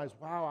realized,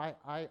 wow,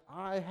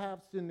 I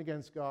have sinned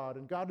against God,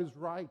 and God is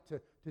right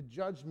to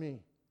judge me.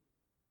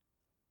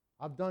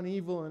 I've done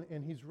evil,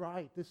 and he's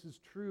right. This is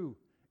true.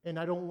 And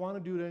I don't want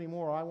to do it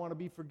anymore. I want to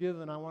be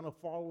forgiven. I want to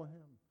follow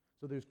him.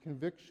 So there's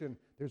conviction.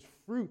 There's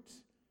fruit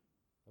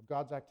of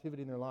God's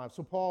activity in their lives.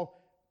 So Paul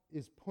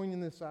is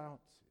pointing this out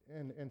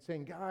and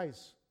saying,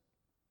 guys,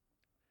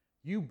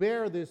 you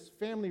bear this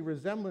family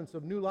resemblance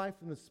of new life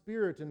in the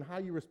Spirit and how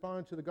you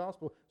respond to the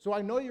gospel. So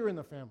I know you're in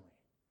the family.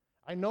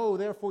 I know,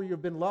 therefore,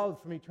 you've been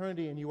loved from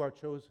eternity and you are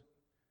chosen.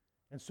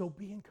 And so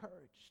be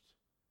encouraged.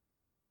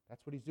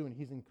 That's what he's doing.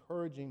 He's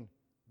encouraging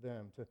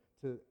them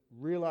to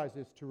realize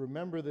this, to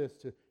remember this,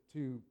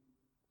 to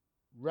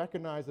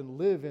recognize and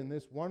live in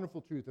this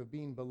wonderful truth of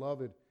being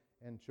beloved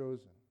and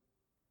chosen.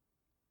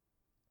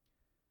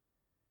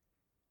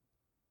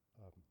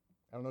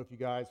 I don't know if you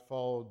guys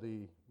followed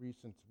the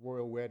recent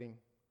royal wedding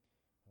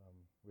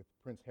with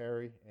Prince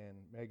Harry and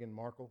Meghan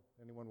Markle.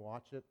 Anyone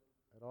watch it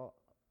at all?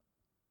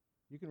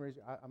 You can raise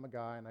I'm a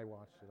guy and I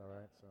watched it, all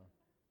right? So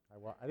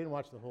I didn't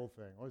watch the whole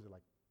thing. What was it,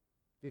 like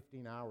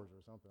 15 hours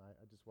or something?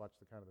 I just watched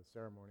the kind of the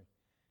ceremony.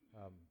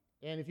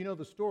 And if you know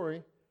the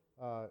story,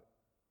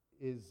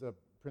 is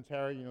Prince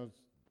Harry, is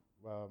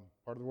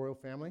part of the royal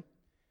family,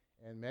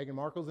 and Meghan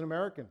Markle's an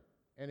American.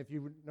 And if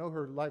you know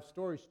her life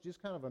story, she's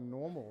just kind of a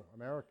normal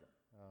American,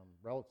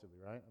 relatively,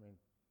 right? I mean,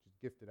 she's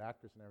a gifted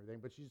actress and everything,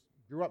 but she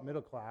grew up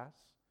middle class,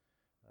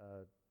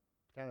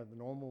 kind of the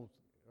normal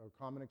or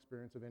common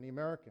experience of any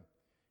American.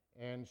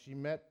 And she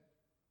met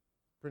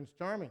Prince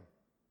Charming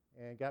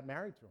and got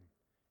married to him.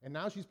 And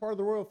now she's part of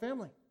the royal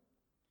family.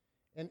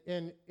 And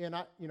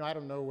I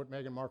don't know what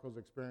Meghan Markle's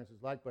experience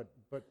is like, but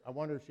I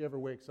wonder if she ever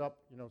wakes up,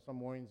 some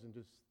mornings and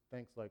just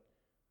thinks like,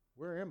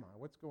 where am I?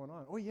 What's going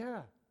on? Oh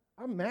yeah,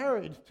 I'm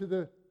married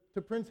to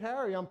Prince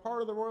Harry. I'm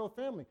part of the royal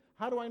family.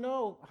 How do I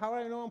know? How do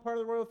I know I'm part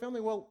of the royal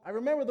family? Well, I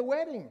remember the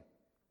wedding.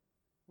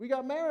 We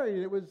got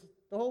married. It was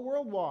the whole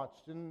world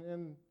watched,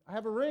 and I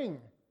have a ring,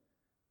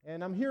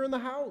 and I'm here in the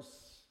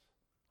house.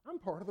 I'm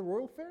part of the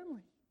royal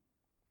family.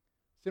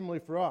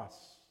 Similarly for us,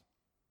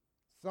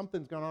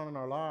 something's gone on in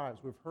our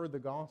lives. We've heard the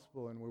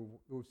gospel, and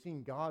we've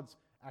seen God's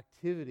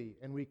activity,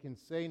 and we can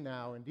say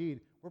now,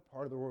 indeed, we're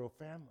part of the royal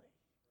family.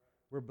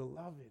 We're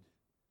beloved.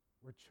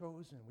 We're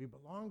chosen. We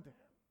belong to Him.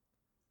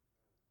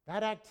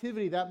 That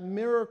activity, that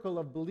miracle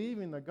of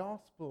believing the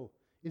gospel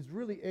is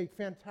really a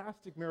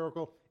fantastic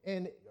miracle,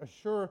 and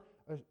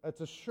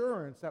it's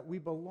assurance that we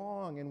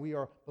belong and we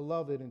are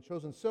beloved and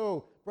chosen.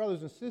 So,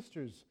 brothers and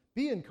sisters,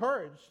 be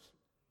encouraged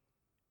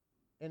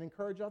and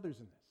encourage others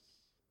in this.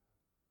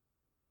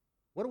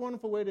 What a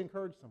wonderful way to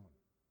encourage someone.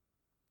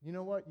 You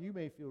know what? You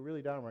may feel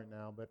really down right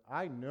now, but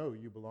I know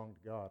you belong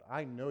to God.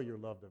 I know you're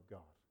loved of God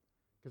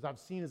because I've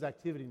seen His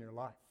activity in your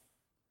life.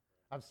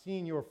 I've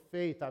seen your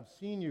faith. I've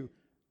seen you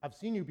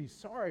be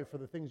sorry for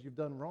the things you've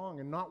done wrong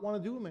and not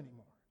want to do them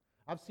anymore.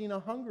 I've seen a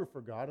hunger for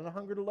God and a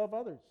hunger to love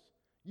others.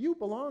 You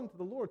belong to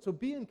the Lord, so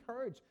be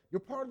encouraged. You're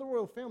part of the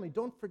royal family.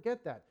 Don't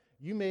forget that.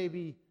 You may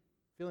be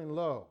feeling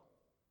low,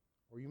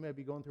 or you may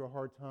be going through a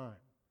hard time,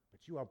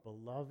 but you are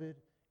beloved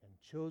and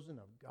chosen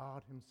of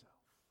God Himself.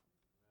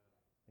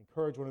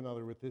 Encourage one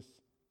another with this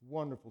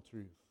wonderful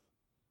truth.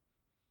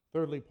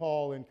 Thirdly,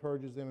 Paul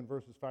encourages them in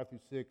verses 5 through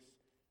 6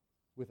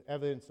 with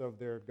evidence of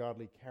their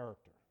godly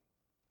character.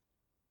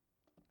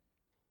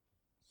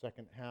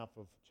 Second half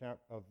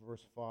of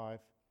verse 5.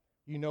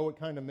 You know what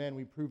kind of men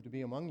we proved to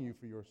be among you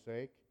for your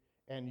sake,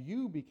 and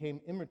you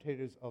became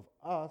imitators of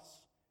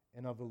us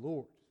and of the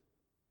Lord.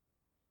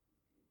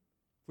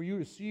 For you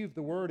received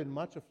the word in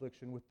much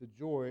affliction with the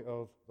joy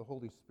of the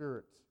Holy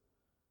Spirit.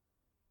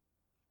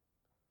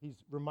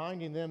 He's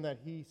reminding them that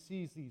he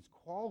sees these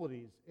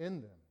qualities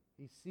in them.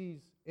 He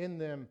sees in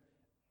them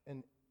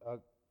an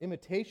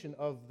imitation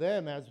of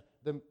them as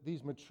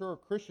these mature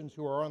Christians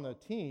who are on the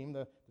team,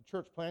 the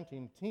church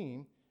planting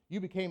team. You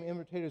became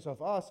imitators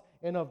of us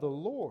and of the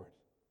Lord.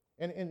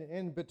 And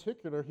in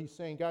particular, he's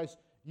saying, guys,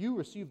 you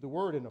received the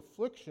word in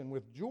affliction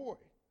with joy.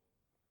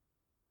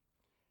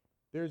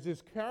 There's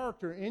this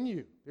character in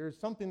you. There's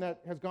something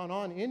that has gone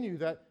on in you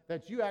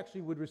that you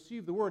actually would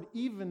receive the word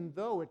even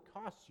though it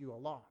costs you a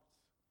lot.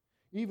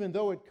 Even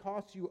though it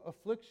costs you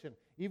affliction.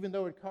 Even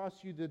though it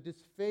costs you the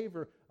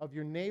disfavor of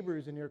your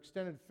neighbors and your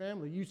extended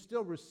family. You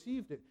still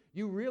received it.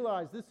 You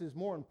realize this is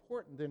more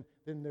important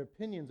than the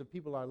opinions of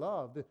people I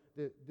love.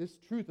 This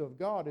truth of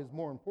God is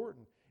more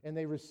important. And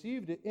they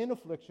received it in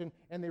affliction,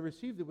 and they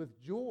received it with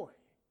joy.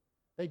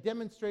 They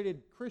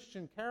demonstrated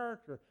Christian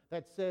character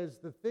that says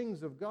the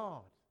things of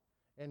God.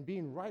 And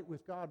being right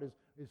with God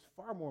is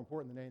far more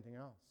important than anything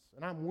else.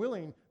 And I'm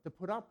willing to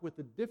put up with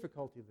the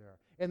difficulty there.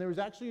 And there was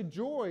actually a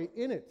joy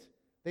in it.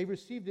 They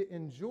received it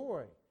in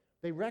joy.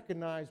 They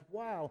recognized,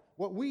 wow,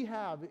 what we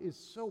have is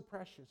so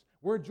precious.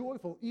 We're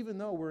joyful even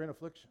though we're in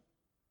affliction.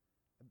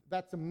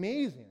 That's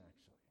amazing,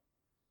 actually,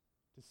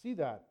 to see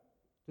that,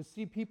 to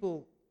see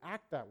people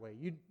act that way.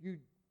 You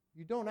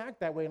don't act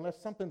that way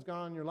unless something's gone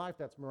on in your life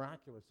that's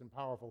miraculous and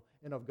powerful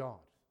and of God.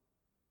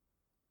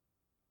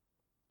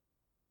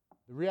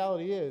 The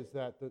reality is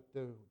that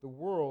the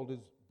world is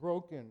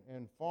broken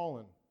and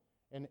fallen,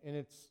 and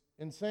it's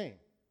insane,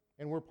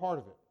 and we're part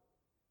of it.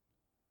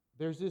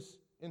 There's this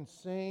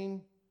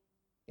insane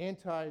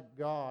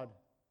anti-God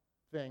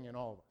thing in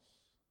all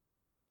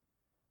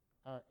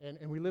of us.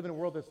 And we live in a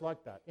world that's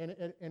like that.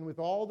 And with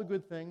all the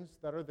good things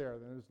that are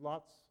there's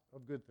lots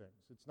of good things.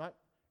 It's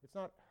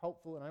not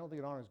helpful, and I don't think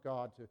it honors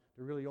God to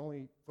really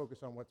only focus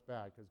on what's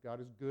bad, because God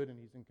is good and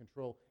He's in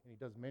control and He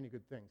does many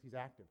good things. He's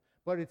active.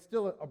 But it's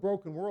still a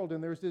broken world,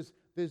 and there's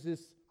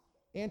this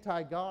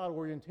anti-God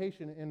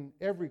orientation in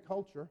every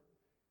culture.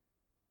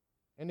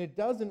 And it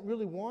doesn't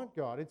really want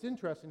God. It's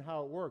interesting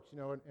how it works.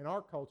 In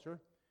our culture,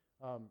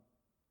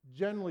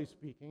 generally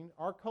speaking,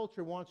 our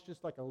culture wants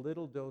just like a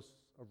little dose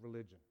of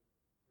religion.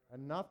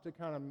 Enough to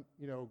kind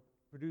of,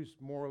 produce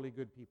morally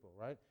good people,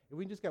 right? If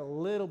we can just get a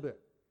little bit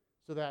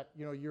so that,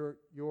 you're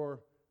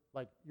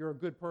a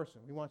good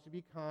person. We want you to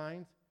be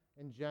kind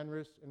and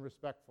generous and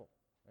respectful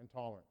and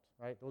tolerant,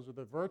 right? Those are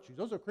the virtues.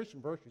 Those are Christian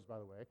virtues, by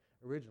the way,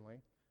 originally.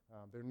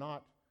 They're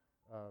not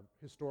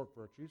historic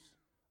virtues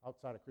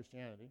outside of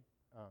Christianity.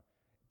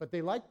 But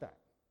they like that.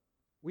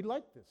 We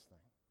like this thing.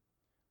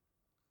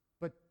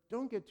 But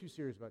don't get too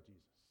serious about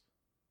Jesus.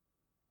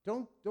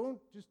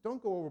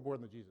 Don't go overboard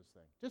on the Jesus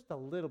thing. Just a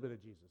little bit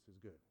of Jesus is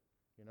good.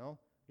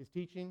 His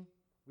teaching,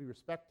 we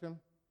respect him.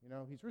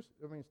 His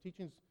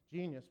teaching's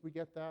genius. We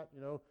get that.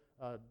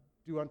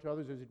 Do unto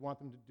others as you'd want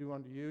them to do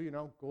unto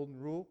you. Golden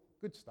rule,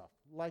 good stuff.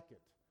 Like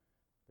it.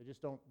 They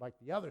just don't like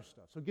the other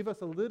stuff. So give us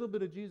a little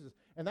bit of Jesus,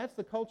 and that's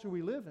the culture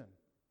we live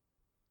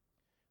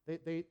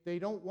in. They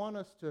don't want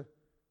us to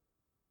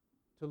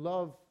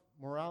love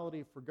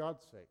morality for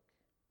God's sake.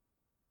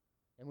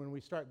 And when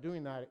we start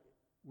doing that,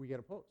 we get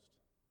opposed.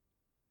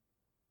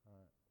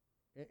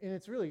 And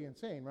it's really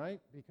insane, right?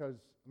 Because,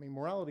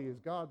 morality is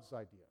God's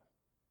idea.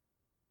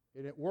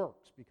 And it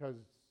works because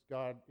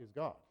God is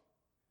God.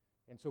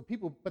 And so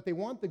but they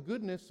want the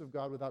goodness of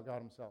God without God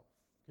himself.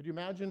 Could you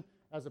imagine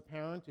as a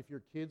parent if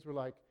your kids were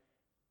like,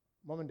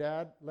 Mom and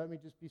Dad, let me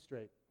just be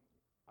straight.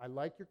 I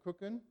like your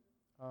cooking.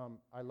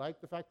 I like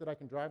the fact that I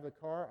can drive the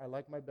car. I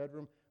like my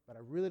bedroom, but I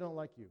really don't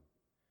like you.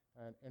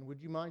 And would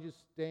you mind just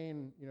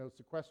staying,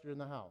 sequestered in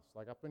the house,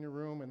 like up in your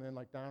room and then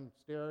like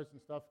downstairs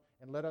and stuff,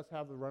 and let us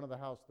have the run of the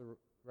house the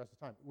rest of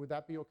the time? Would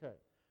that be okay?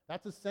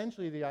 That's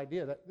essentially the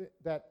idea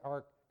that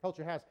our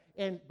culture has.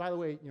 And by the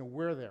way,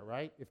 we're there,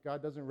 right? If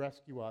God doesn't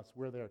rescue us,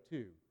 we're there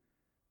too.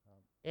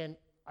 And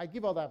I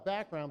give all that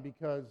background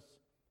because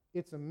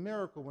it's a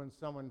miracle when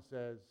someone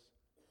says,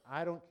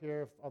 I don't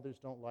care if others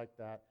don't like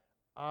that.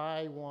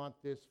 I want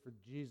this for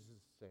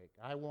Jesus' sake.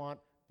 I want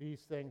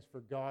these things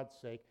for God's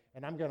sake.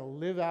 And I'm going to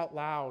live out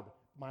loud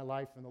my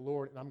life in the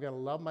Lord. And I'm going to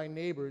love my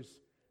neighbors,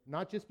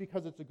 not just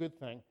because it's a good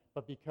thing,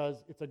 but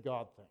because it's a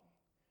God thing.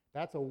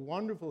 That's a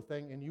wonderful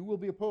thing, and you will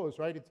be opposed,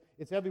 right?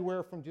 It's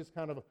everywhere from just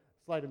kind of a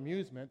slight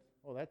amusement.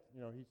 Oh, that,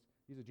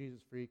 he's a Jesus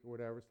freak or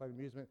whatever, slight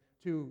amusement,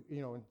 to,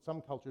 in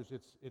some cultures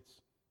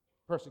it's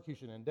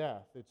persecution and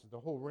death. It's the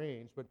whole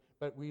range,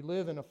 but we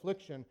live in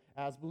affliction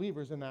as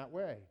believers in that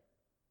way.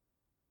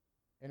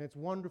 And it's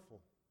wonderful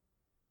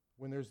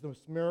when there's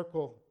this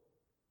miracle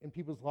in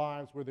people's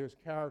lives where there's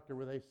character,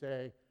 where they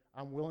say,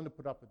 I'm willing to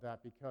put up with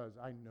that because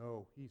I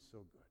know he's so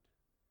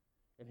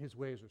good, and his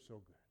ways are so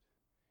good.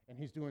 And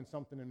he's doing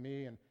something in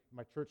me and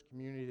my church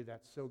community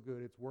that's so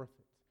good, it's worth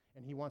it.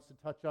 And he wants to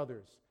touch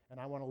others, and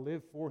I want to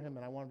live for him,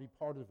 and I want to be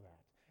part of that.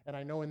 And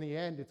I know in the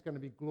end it's going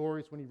to be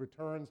glorious when he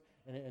returns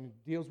and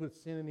deals with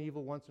sin and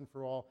evil once and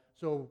for all.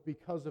 So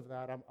because of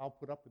that, I'll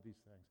put up with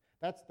these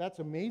things. That's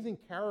amazing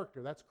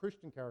character. That's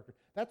Christian character.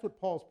 That's what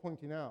Paul's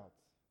pointing out.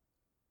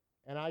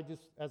 And I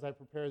just, as I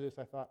prepare this,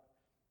 I thought,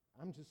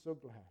 I'm just so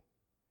glad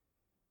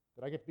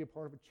that I get to be a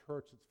part of a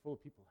church that's full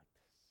of people like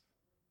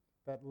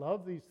this, that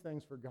love these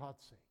things for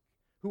God's sake,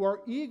 who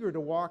are eager to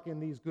walk in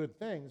these good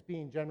things,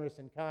 being generous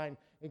and kind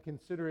and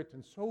considerate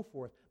and so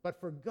forth, but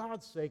for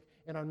God's sake,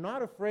 and are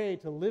not afraid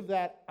to live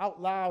that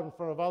out loud in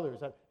front of others.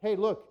 That, hey,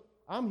 look,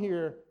 I'm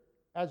here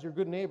as your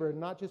good neighbor,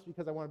 not just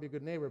because I want to be a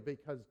good neighbor,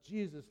 because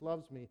Jesus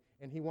loves me,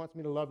 and he wants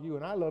me to love you,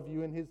 and I love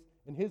you in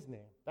his name.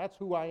 That's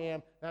who I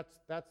am. That's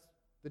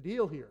the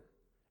deal here.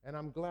 And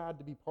I'm glad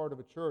to be part of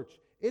a church.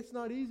 It's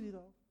not easy,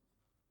 though.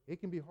 It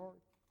can be hard.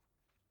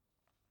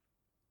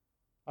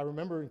 I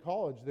remember in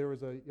college there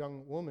was a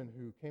young woman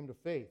who came to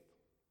faith,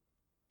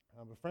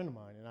 a friend of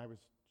mine, and I was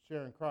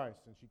sharing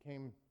Christ, and she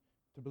came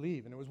to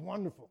believe, and it was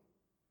wonderful.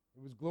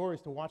 It was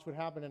glorious to watch what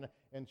happened,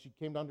 and she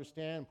came to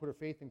understand and put her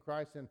faith in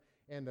Christ,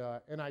 and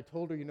I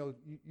told her,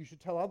 you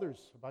should tell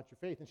others about your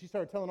faith, and she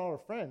started telling all her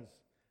friends.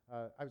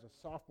 I was a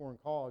sophomore in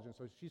college, and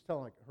so she's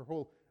telling like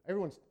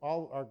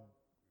all our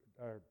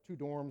 2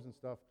 dorms and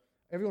stuff,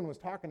 everyone was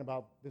talking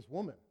about this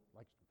woman,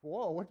 like,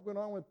 whoa, what's going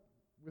on with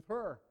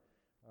her?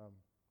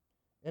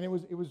 And it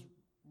was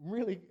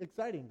really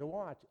exciting to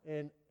watch.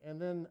 And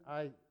then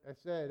I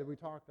said, we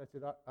talked, I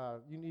said,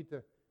 you need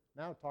to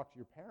now talk to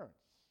your parents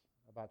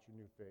about your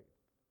new faith.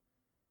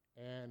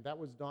 And that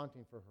was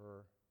daunting for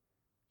her.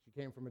 She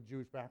came from a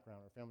Jewish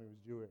background. Her family was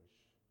Jewish.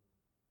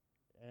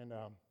 And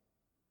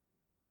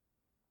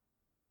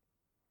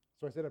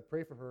so I said I'd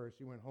pray for her as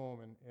she went home.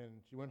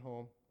 And she went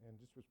home and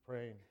just was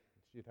praying.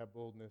 She'd have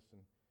boldness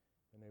and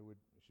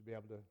she'd be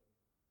able to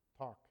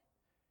talk.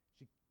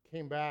 She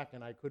came back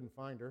and I couldn't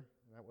find her.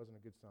 And that wasn't a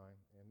good sign.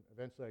 And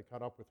eventually I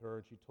caught up with her,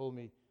 and she told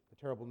me the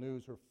terrible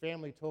news. Her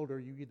family told her,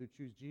 you either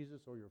choose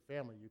Jesus or your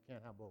family. You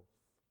can't have both.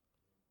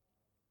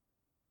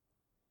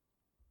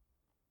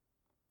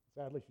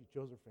 Sadly, she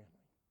chose her family.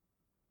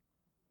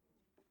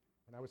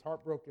 And I was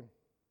heartbroken.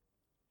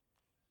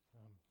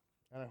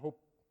 And I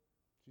hope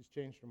she's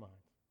changed her mind.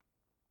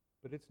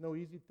 But it's no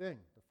easy thing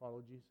to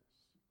follow Jesus.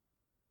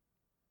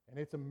 And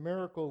it's a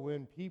miracle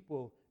when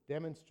people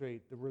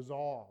demonstrate the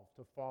resolve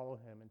to follow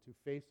him and to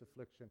face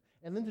affliction,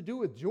 and then to do it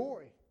with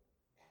joy.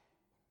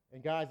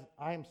 And guys,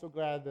 I am so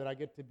glad that I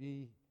get to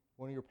be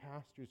one of your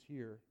pastors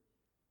here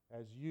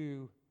as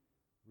you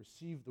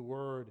receive the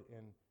word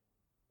in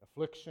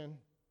affliction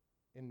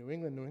in New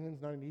England. New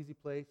England's not an easy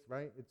place,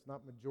 right? It's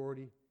not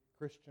majority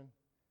Christian.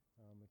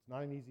 It's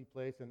not an easy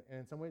place, and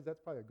in some ways that's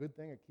probably a good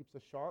thing. It keeps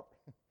us sharp.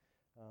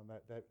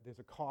 that there's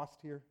a cost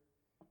here,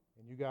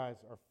 and you guys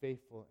are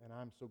faithful, and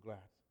I'm so glad.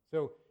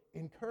 So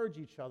encourage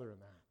each other in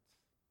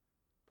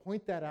that.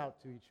 Point that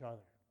out to each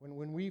other.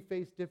 When we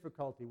face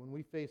difficulty, when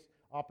we face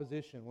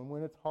opposition,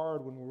 when it's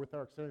hard, when we're with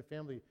our extended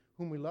family,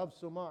 whom we love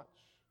so much,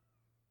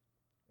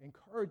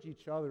 encourage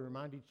each other,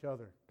 remind each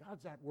other,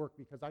 God's at work,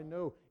 because I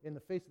know in the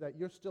face of that,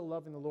 you're still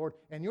loving the Lord,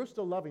 and you're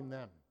still loving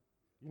them.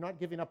 You're not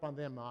giving up on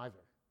them either.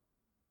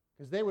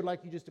 Because they would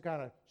like you just to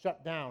kind of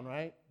shut down,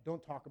 right?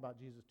 Don't talk about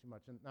Jesus too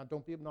much. And now,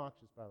 don't be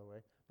obnoxious, by the way.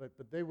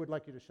 But they would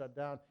like you to shut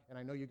down, and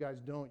I know you guys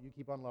don't. You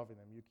keep on loving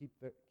them. You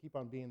keep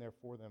on being there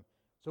for them.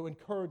 So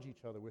encourage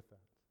each other with that.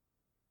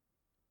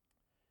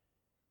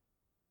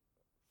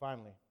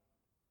 Finally,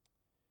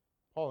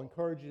 Paul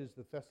encourages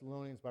the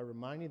Thessalonians by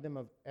reminding them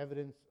of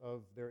evidence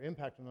of their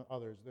impact on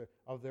others,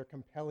 of their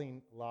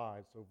compelling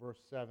lives. So verse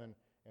 7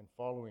 and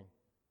following.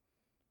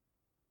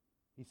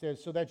 He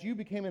says, so that you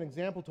became an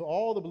example to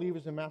all the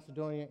believers in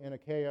Macedonia and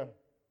Achaia.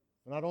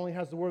 Not only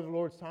has the word of the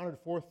Lord sounded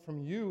forth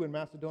from you in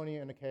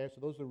Macedonia and Achaia,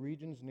 so those are the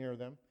regions near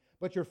them,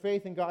 but your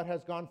faith in God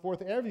has gone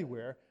forth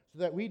everywhere, so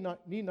that we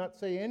need not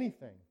say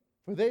anything.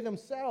 For they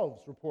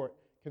themselves report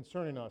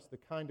concerning us the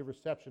kind of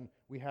reception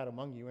we had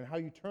among you, and how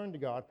you turned to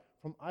God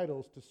from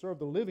idols to serve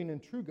the living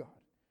and true God,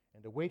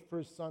 and to wait for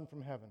his Son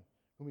from heaven,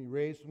 whom he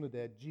raised from the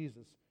dead,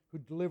 Jesus, who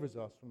delivers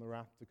us from the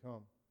wrath to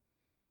come.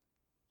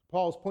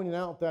 Paul is pointing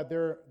out that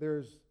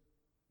there's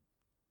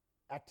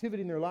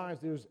activity in their lives,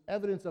 there's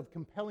evidence of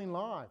compelling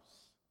lives,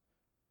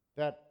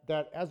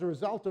 that as a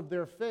result of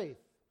their faith,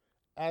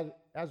 as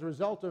a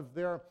result of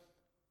their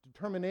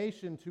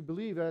determination to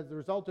believe, as a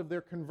result of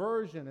their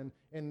conversion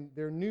and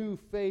their new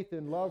faith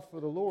and love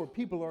for the Lord,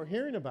 people are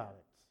hearing about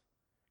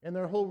it in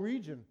their whole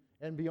region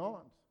and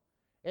beyond.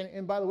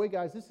 And by the way,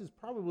 guys, this is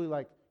probably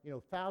like,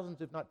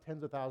 thousands, if not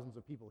tens of thousands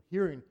of people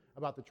hearing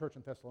about the church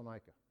in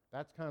Thessalonica.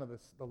 That's kind of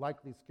the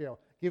likely scale,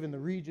 given the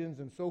regions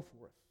and so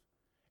forth.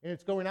 And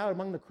it's going out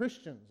among the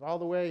Christians, all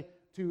the way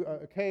to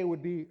Achaia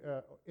would be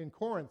in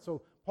Corinth.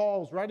 So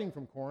Paul's writing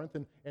from Corinth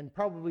and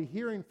probably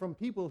hearing from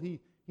people he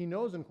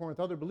knows in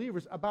Corinth, other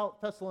believers,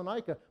 about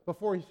Thessalonica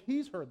before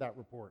he's heard that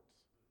report.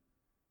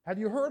 Have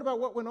you heard about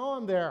what went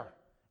on there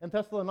in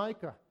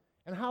Thessalonica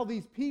and how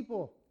these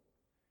people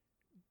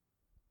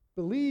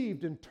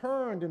believed and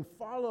turned and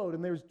followed,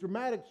 and there's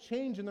dramatic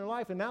change in their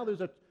life, and now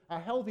there's a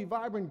healthy,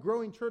 vibrant,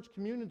 growing church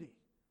community.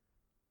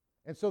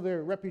 And so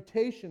their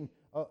reputation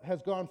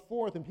has gone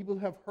forth, and people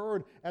have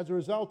heard as a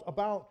result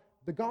about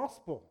the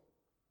gospel.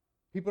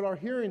 People are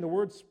hearing the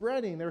word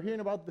spreading. They're hearing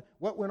about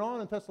what went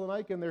on in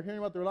Thessalonica, and they're hearing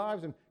about their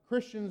lives, and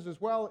Christians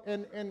as well,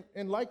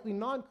 and likely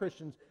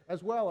non-Christians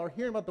as well are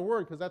hearing about the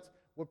word, because that's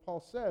what Paul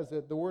says,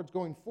 that the word's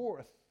going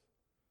forth.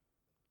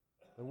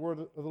 The word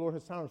of the Lord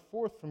has sounded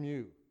forth from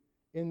you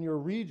in your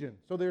region.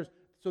 So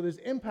there's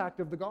impact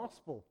of the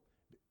gospel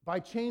by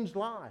changed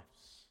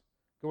lives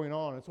going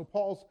on. And so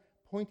Paul's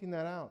pointing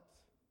that out.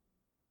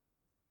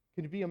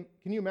 Can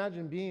you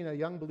imagine being a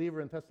young believer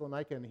in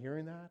Thessalonica and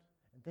hearing that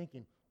and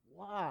thinking,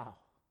 wow,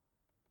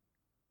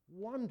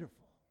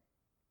 wonderful.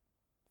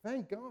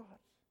 Thank God.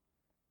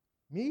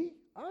 Me?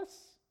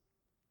 Us?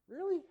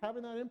 Really?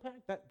 Having that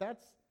impact?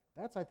 That's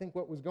I think,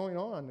 what was going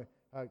on.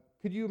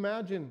 Could you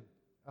imagine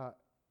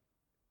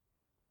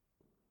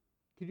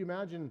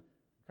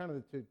kind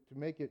of to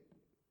make it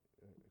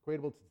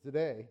equatable to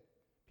today,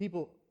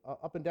 people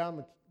up and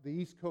down the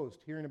East Coast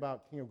hearing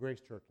about King of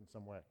Grace Church in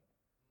some way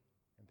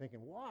and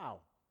thinking, wow.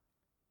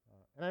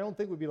 And I don't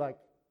think we'd be like,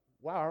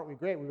 wow, aren't we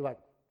great? We'd be like,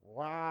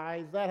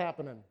 why is that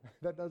happening?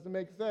 That doesn't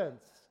make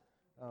sense.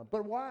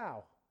 But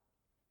wow.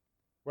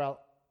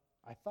 Well,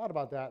 I thought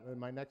about that, and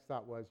my next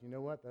thought was, you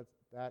know what?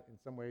 That in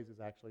some ways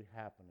is actually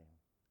happening.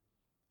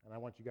 And I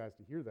want you guys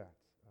to hear that.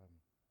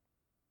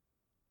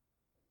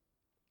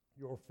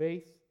 Your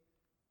faith,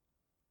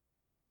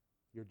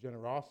 your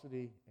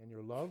generosity, and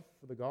your love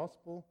for the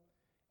gospel,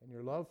 and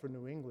your love for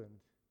New England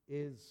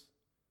is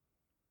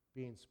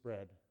being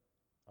spread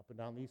up and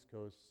down the East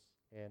Coast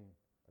and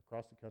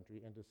across the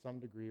country, and to some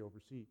degree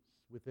overseas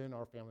within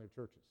our family of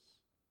churches.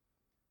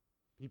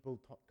 People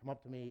come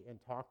up to me and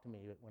talk to me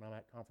when I'm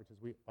at conferences.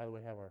 We, by the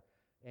way, have our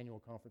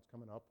annual conference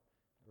coming up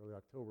early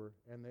October,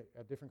 and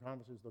at different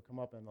conferences they'll come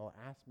up and they'll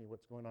ask me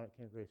what's going on at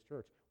King of Grace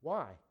Church.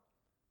 Why?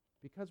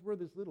 Because we're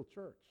this little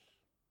church.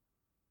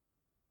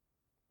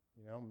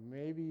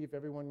 Maybe if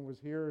everyone was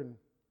here at the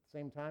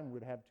same time,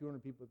 we'd have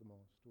 200 people at the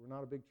most. We're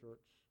not a big church.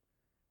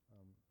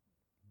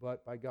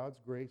 But by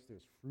God's grace,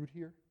 there's fruit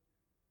here.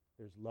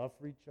 There's love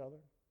for each other.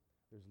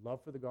 There's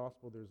love for the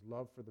gospel. There's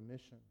love for the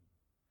mission.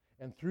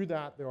 And through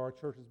that, there are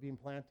churches being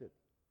planted.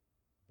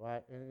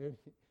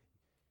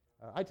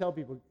 I tell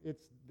people,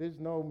 there's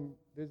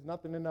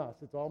nothing in us.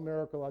 It's all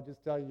miracle. I'll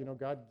just tell you,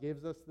 God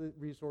gives us the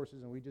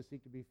resources, and we just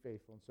seek to be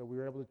faithful. And so we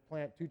were able to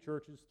plant 2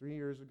 churches 3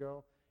 years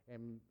ago,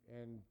 and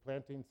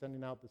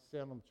sending out the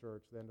Salem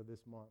church the end of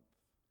this month.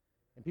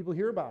 And people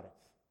hear about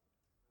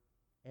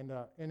it.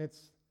 And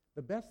it's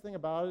the best thing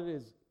about it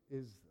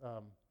is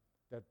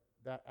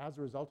that as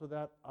a result of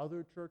that,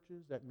 other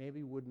churches that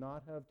maybe would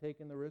not have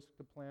taken the risk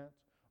to plant,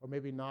 or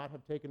maybe not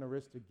have taken a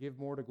risk to give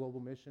more to global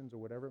missions or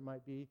whatever it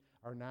might be,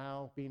 are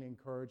now being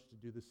encouraged to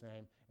do the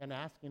same and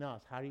asking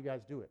us, how do you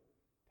guys do it?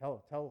 Tell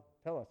us how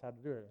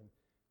to do it. And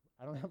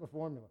I don't have a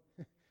formula.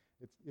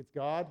 It's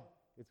God,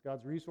 it's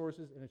God's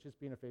resources, and it's just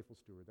being a faithful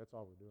steward. That's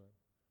all we're doing.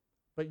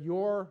 But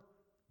your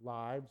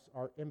lives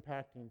are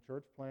impacting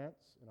church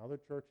plants and other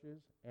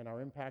churches, and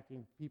are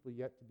impacting people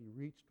yet to be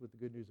reached with the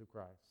good news of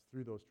Christ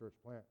through those church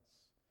plants.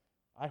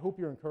 I hope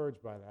you're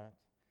encouraged by that.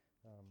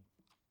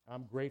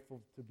 I'm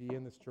grateful to be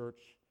in this church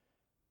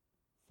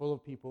full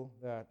of people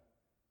that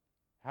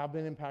have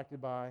been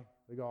impacted by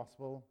the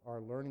gospel,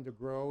 are learning to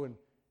grow and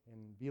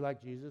be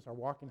like Jesus, are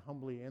walking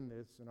humbly in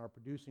this, and are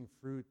producing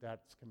fruit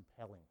that's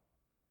compelling.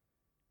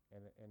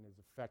 and is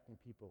affecting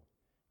people.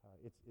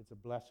 It's a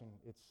blessing.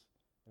 It's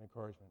an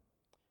encouragement.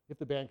 If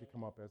the band could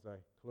come up as I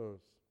close.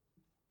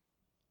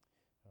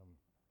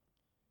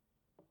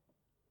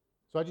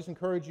 So I just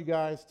encourage you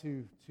guys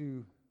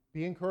to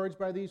be encouraged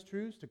by these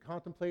truths, to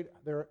contemplate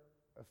their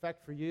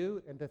effect for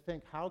you, and to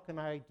think, how can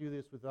I do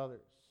this with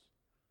others?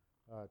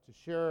 To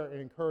share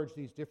and encourage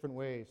these different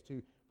ways,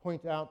 to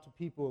point out to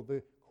people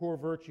the core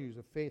virtues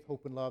of faith,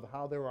 hope, and love,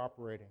 how they're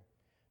operating,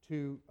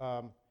 to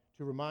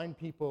remind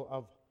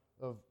people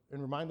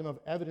and remind them of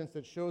evidence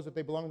that shows that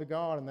they belong to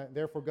God and that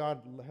therefore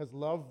God has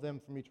loved them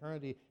from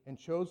eternity and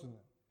chosen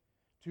them,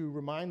 to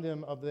remind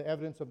them of the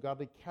evidence of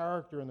godly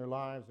character in their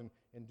lives and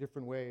in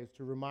different ways,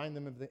 to remind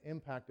them of the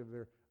impact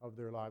of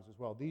their lives as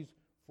well. These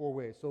 4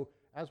 ways. So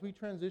as we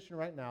transition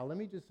right now, let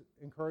me just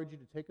encourage you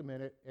to take a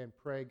minute and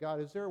pray, God,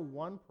 is there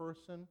one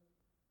person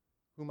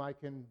whom I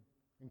can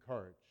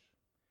encourage?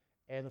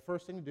 And the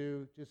first thing to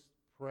do, just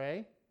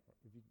pray,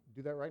 if you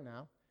do that right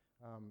now,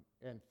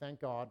 and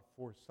thank God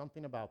for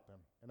something about them.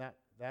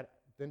 And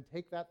then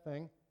take that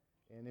thing,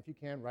 and if you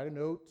can, write a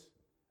note,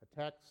 a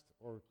text,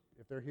 or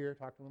if they're here,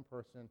 talk to them in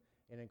person,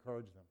 and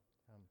encourage them.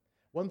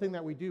 One thing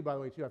that we do, by the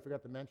way, too, I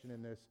forgot to mention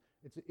in this,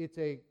 it's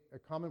a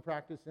common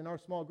practice in our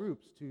small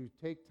groups to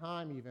take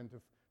time even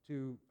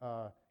to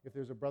if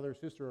there's a brother or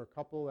sister or a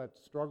couple that's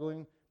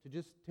struggling, to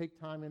just take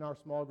time in our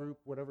small group,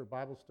 whatever,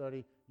 Bible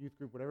study, youth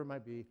group, whatever it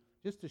might be,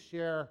 just to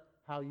share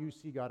how you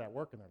see God at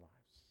work in their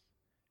lives.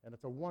 And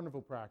it's a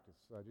wonderful practice,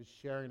 just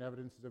sharing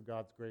evidences of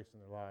God's grace in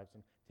their lives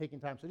and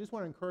taking time. So I just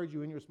want to encourage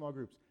you in your small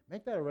groups,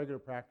 make that a regular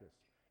practice.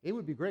 It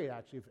would be great,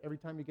 actually, if every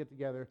time you get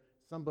together,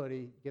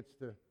 somebody gets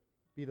to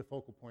be the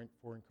focal point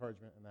for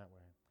encouragement in that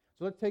way.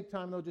 So let's take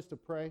time, though, just to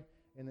pray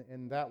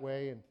in that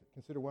way and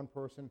consider one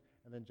person,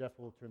 and then Jeff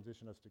will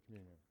transition us to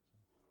communion.